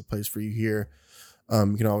 there's always a place for you here.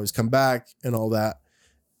 You can always come back and all that.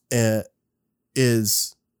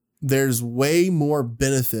 There's way more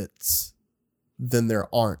benefits than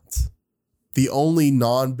there aren't. The only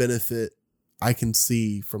non-benefit I can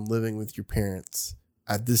see from living with your parents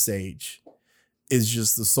at this age is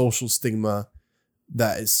just the social stigma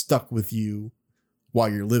that is stuck with you while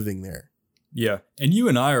you're living there. Yeah, and you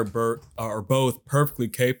and I are both perfectly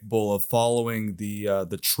capable of following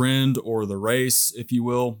the trend or the race, if you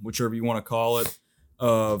will, whichever you want to call it,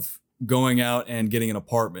 of going out and getting an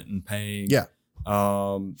apartment and paying,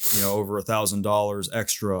 over $1,000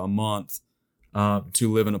 extra a month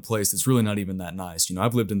to live in a place that's really not even that nice.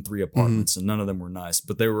 I've lived in 3 apartments and none of them were nice,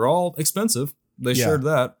 but they were all expensive. They shared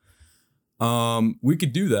that. We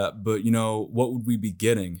could do that, but what would we be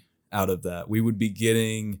getting out of that? We would be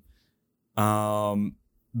getting the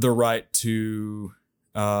right to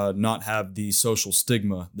not have the social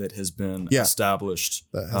stigma that has been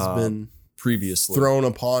established, that has been previously thrown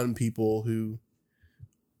upon people who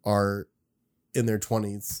are in their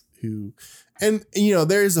 20s and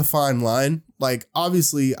there is a fine line. Like,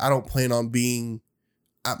 obviously I don't plan on being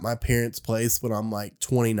at my parents' place when I'm like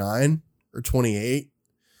 29 or 28.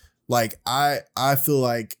 Like, I feel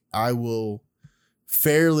like I will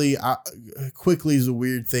fairly quickly is a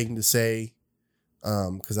weird thing to say,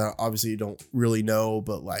 because I obviously don't really know,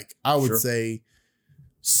 but like I would say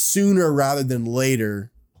sooner rather than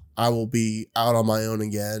later, I will be out on my own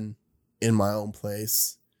again in my own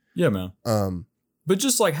place. Yeah, man. But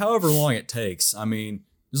just like however long it takes, I mean,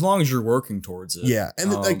 As long as you're working towards it. Yeah.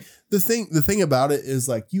 And like the thing about it is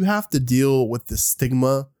like you have to deal with the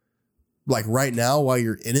stigma like right now while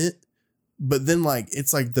you're in it. But then like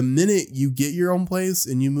it's like the minute you get your own place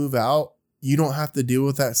and you move out, you don't have to deal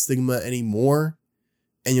with that stigma anymore.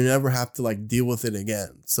 And you never have to like deal with it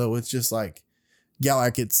again. So it's just like, yeah,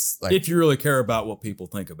 like it's like if you really care about what people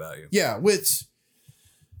think about you. Yeah, which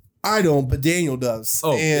I don't, but Daniel does.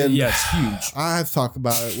 Oh, and yeah, it's huge. I've talked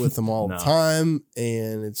about it with him all the time,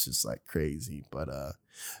 and it's just like crazy. But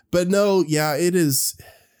no, yeah, it's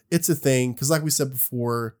a thing. Cause like we said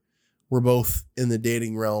before, we're both in the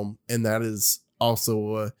dating realm, and that is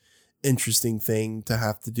also a interesting thing to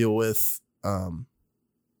have to deal with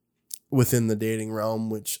within the dating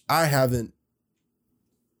realm, which I haven't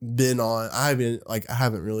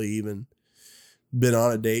really even been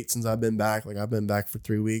on a date since I've been back. Like I've been back for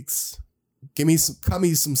 3 weeks. Cut me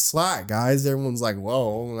some slack, guys. Everyone's like,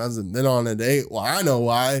 whoa, hasn't been on a date. Well, I know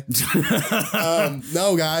why.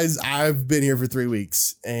 No, guys, I've been here for 3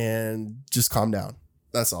 weeks and just calm down.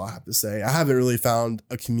 That's all I have to say. I haven't really found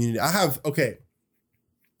a community. I have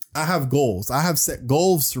goals. I have set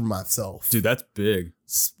goals for myself. Dude, that's big.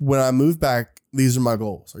 When I move back, these are my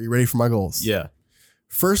goals. Are you ready for my goals? Yeah.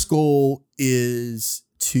 First goal is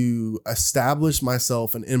to establish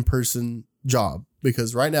myself an in-person job,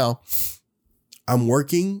 because right now I'm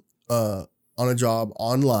working on a job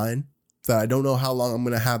online that I don't know how long I'm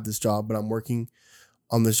going to have this job, but I'm working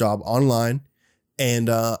on this job online. And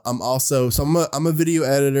I'm a video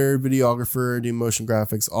editor, videographer, do motion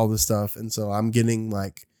graphics, all this stuff. And so I'm getting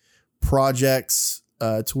like projects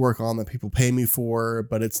to work on that people pay me for,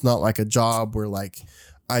 but it's not like a job where like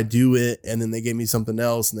I do it and then they give me something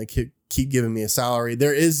else and they keep giving me a salary.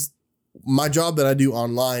 There is my job that I do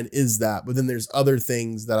online is that, but then there's other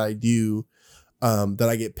things that I do that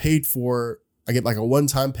I get paid for. I get like a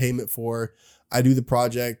one-time payment for. I do the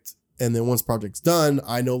project, and then once project's done,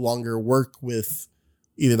 I no longer work with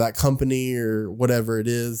either that company or whatever it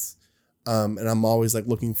is. And I'm always like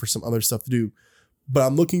looking for some other stuff to do, but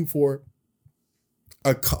I'm looking for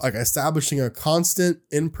establishing a constant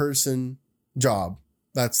in-person job.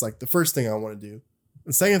 That's like the first thing I want to do.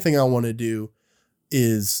 The second thing I want to do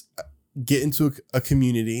is get into a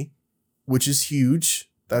community, which is huge.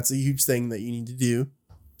 That's a huge thing that you need to do.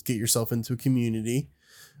 Get yourself into a community.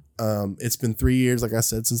 It's been 3 years, like I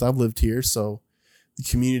said, since I've lived here. So the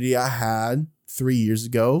community I had 3 years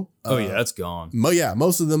ago. It's gone.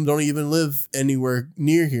 Most of them don't even live anywhere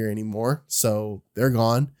near here anymore. So they're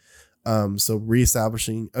gone. So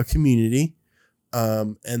reestablishing a community.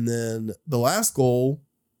 And then the last goal,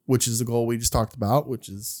 which is the goal we just talked about, which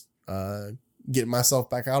is getting myself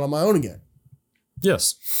back out on my own again.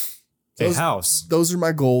 Yes. A house. Those are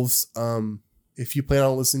my goals. If you plan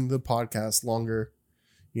on listening to the podcast longer,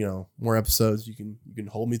 more episodes, you can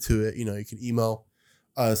hold me to it. You can email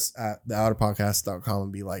us at theouterpodcast.com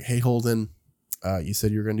and be like, hey, Holden, you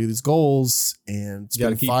said you were going to do these goals, and it's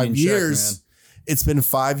been 5 years. Check, it's been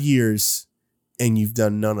 5 years and you've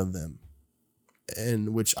done none of them.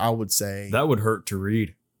 And which I would say that would hurt to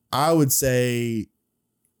read. I would say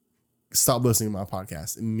stop listening to my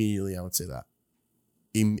podcast immediately. I would say that.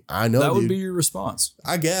 I know that would be your response.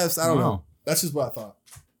 I guess. I don't know. That's just what I thought.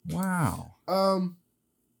 Wow.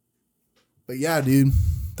 But yeah, dude,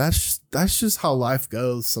 that's just how life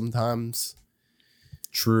goes sometimes.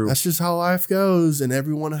 True. That's just how life goes. And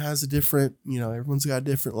everyone has a different, everyone's got a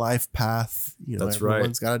different life path. That's right.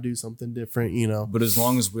 Everyone's got to do something different, But as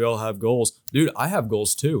long as we all have goals, dude, I have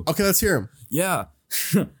goals too. Okay, let's hear them. Yeah.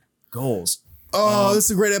 Goals. Oh, this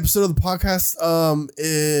is a great episode of the podcast.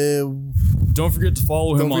 Don't forget to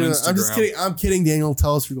follow him on Instagram. I'm just kidding. I'm kidding, Daniel.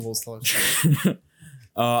 Tell us your goals.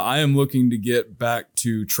 I am looking to get back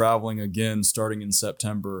to traveling again starting in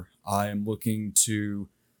September. I am looking to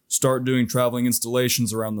start doing traveling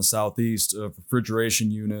installations around the Southeast of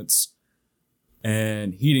refrigeration units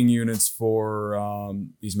and heating units for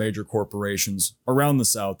these major corporations around the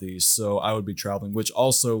Southeast. So I would be traveling, which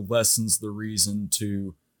also lessens the reason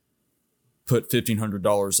to put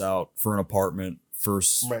 $1,500 out for an apartment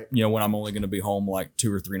first, right. When I'm only going to be home like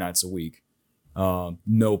 2 or 3 nights a week.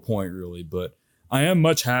 No point really, but I am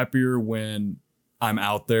much happier when I'm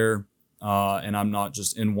out there and I'm not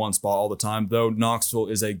just in one spot all the time, though Knoxville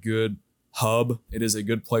is a good hub. It is a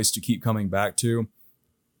good place to keep coming back to.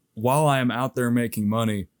 While I am out there making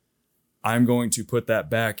money, I'm going to put that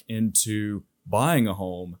back into buying a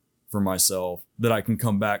home for myself that I can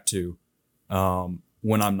come back to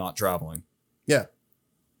when I'm not traveling. Yeah.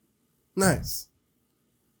 Nice.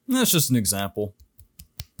 And that's just an example.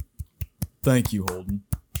 Thank you, Holden.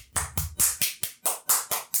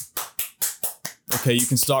 Okay, you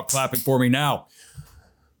can stop clapping for me now.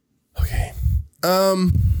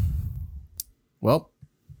 Well,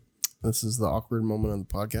 this is the awkward moment of the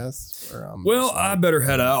podcast. I better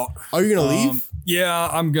head out. Are you gonna leave? Yeah,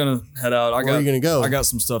 I'm gonna head out. Where are you gonna go? I got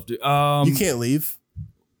some stuff to. You can't leave.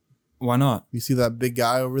 Why not? You see that big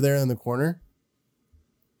guy over there in the corner?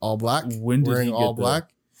 All black. When did wearing he get all there? black?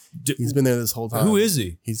 He's been there this whole time. Who is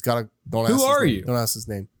he? He's got a. Who are you? Don't ask his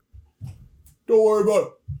name. Don't worry about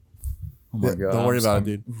it. Oh my god! Don't worry about it,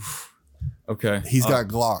 dude. Okay. He's got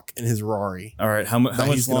Glock in his Rari. All right. How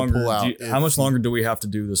much longer? How much he- longer do we have to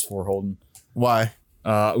do this for, Holden? Why?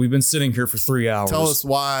 We've been sitting here for 3 hours. Tell us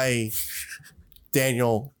why,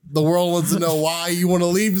 Daniel. The world wants to know why you want to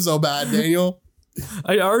leave so bad, Daniel.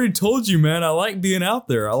 I already told you, man. I like being out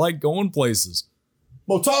there. I like going places.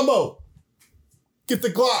 Motombo, get the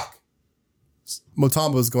Glock.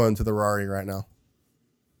 Motombo's going to the Rari right now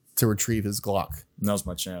to retrieve his Glock. Now's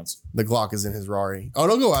my chance. The Glock is in his Rari. Oh,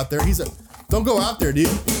 don't go out there. Don't go out there, dude.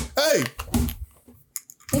 Hey,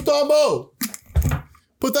 Motombo,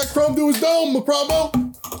 put that chrome to his dome,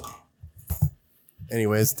 Motombo.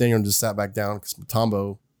 Anyways, Daniel just sat back down because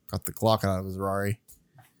Motombo got the Glock out of his Rari.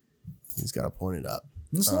 He's got to point it up.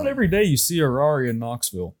 It's not every day you see a Rari in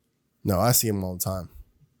Knoxville. No, I see him all the time.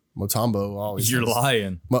 Motombo always. You're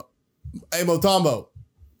lying. Hey, Motombo,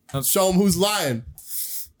 show him who's lying.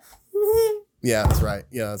 Yeah, that's right.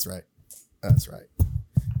 That's right.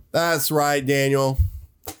 That's right, Daniel.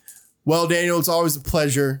 Well, Daniel, it's always a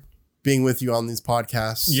pleasure being with you on these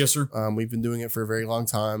podcasts. Yes, sir. We've been doing it for a very long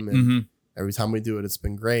time, and every time we do it, it's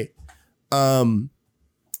been great. Is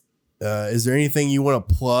there anything you want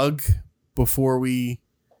to plug before we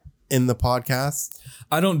end the podcast?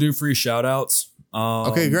 I don't do free shout outs.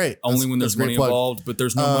 Okay, great. Only when there's money involved, but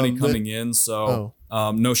there's no money coming in. So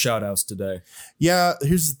no shout outs today. Yeah,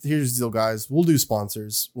 here's the deal, guys. We'll do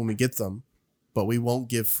sponsors when we get them, but we won't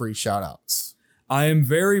give free shout outs. I am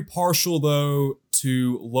very partial, though,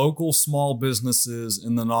 to local small businesses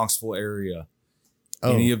in the Knoxville area.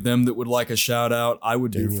 Any of them that would like a shout out, I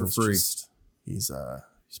would do for free. He's but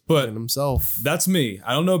putting himself. That's me.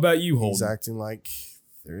 I don't know about you, Holden. He's acting like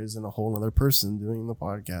there isn't a whole other person doing the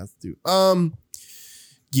podcast, dude.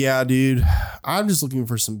 Yeah, dude. I'm just looking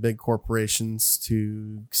for some big corporations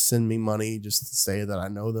to send me money just to say that I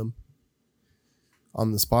know them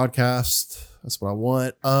on this podcast. That's what I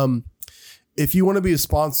want. If you want to be a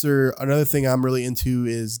sponsor, another thing I'm really into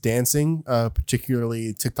is dancing,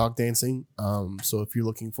 particularly TikTok dancing. So if you're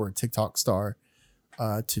looking for a TikTok star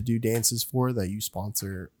to do dances for that you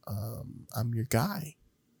sponsor, I'm your guy,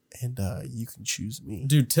 and you can choose me.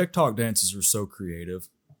 Dude, TikTok dances are so creative.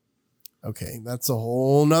 Okay, that's a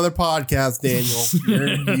whole nother podcast,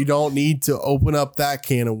 Daniel. You don't need to open up that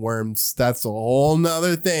can of worms. That's a whole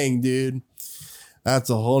nother thing, dude.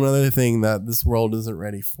 That's a whole nother thing that this world isn't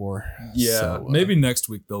ready for. Yeah, so, maybe next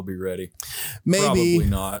week they'll be ready. Maybe. Probably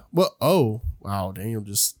not. Well, oh, wow. Daniel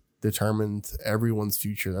just determined everyone's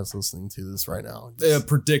future that's listening to this right now.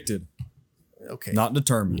 Predicted. Okay. Not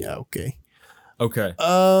determined. Yeah, okay. Okay.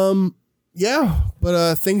 Yeah,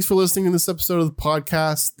 but thanks for listening to this episode of the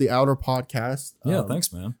podcast, the Outer Podcast. Yeah,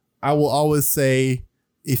 thanks, man. I will always say,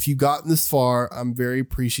 if you've gotten this far, I'm very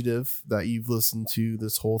appreciative that you've listened to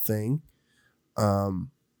this whole thing. I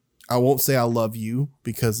won't say I love you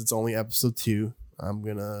because it's only episode 2. I'm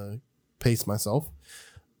gonna pace myself.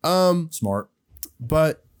 Smart.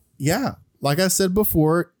 But yeah, like I said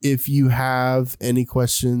before, if you have any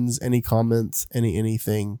questions, any comments,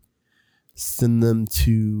 anything, send them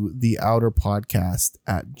to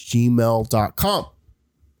theouterpodcast@gmail.com.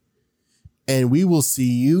 And we will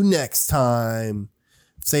see you next time.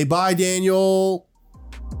 Say bye, Daniel.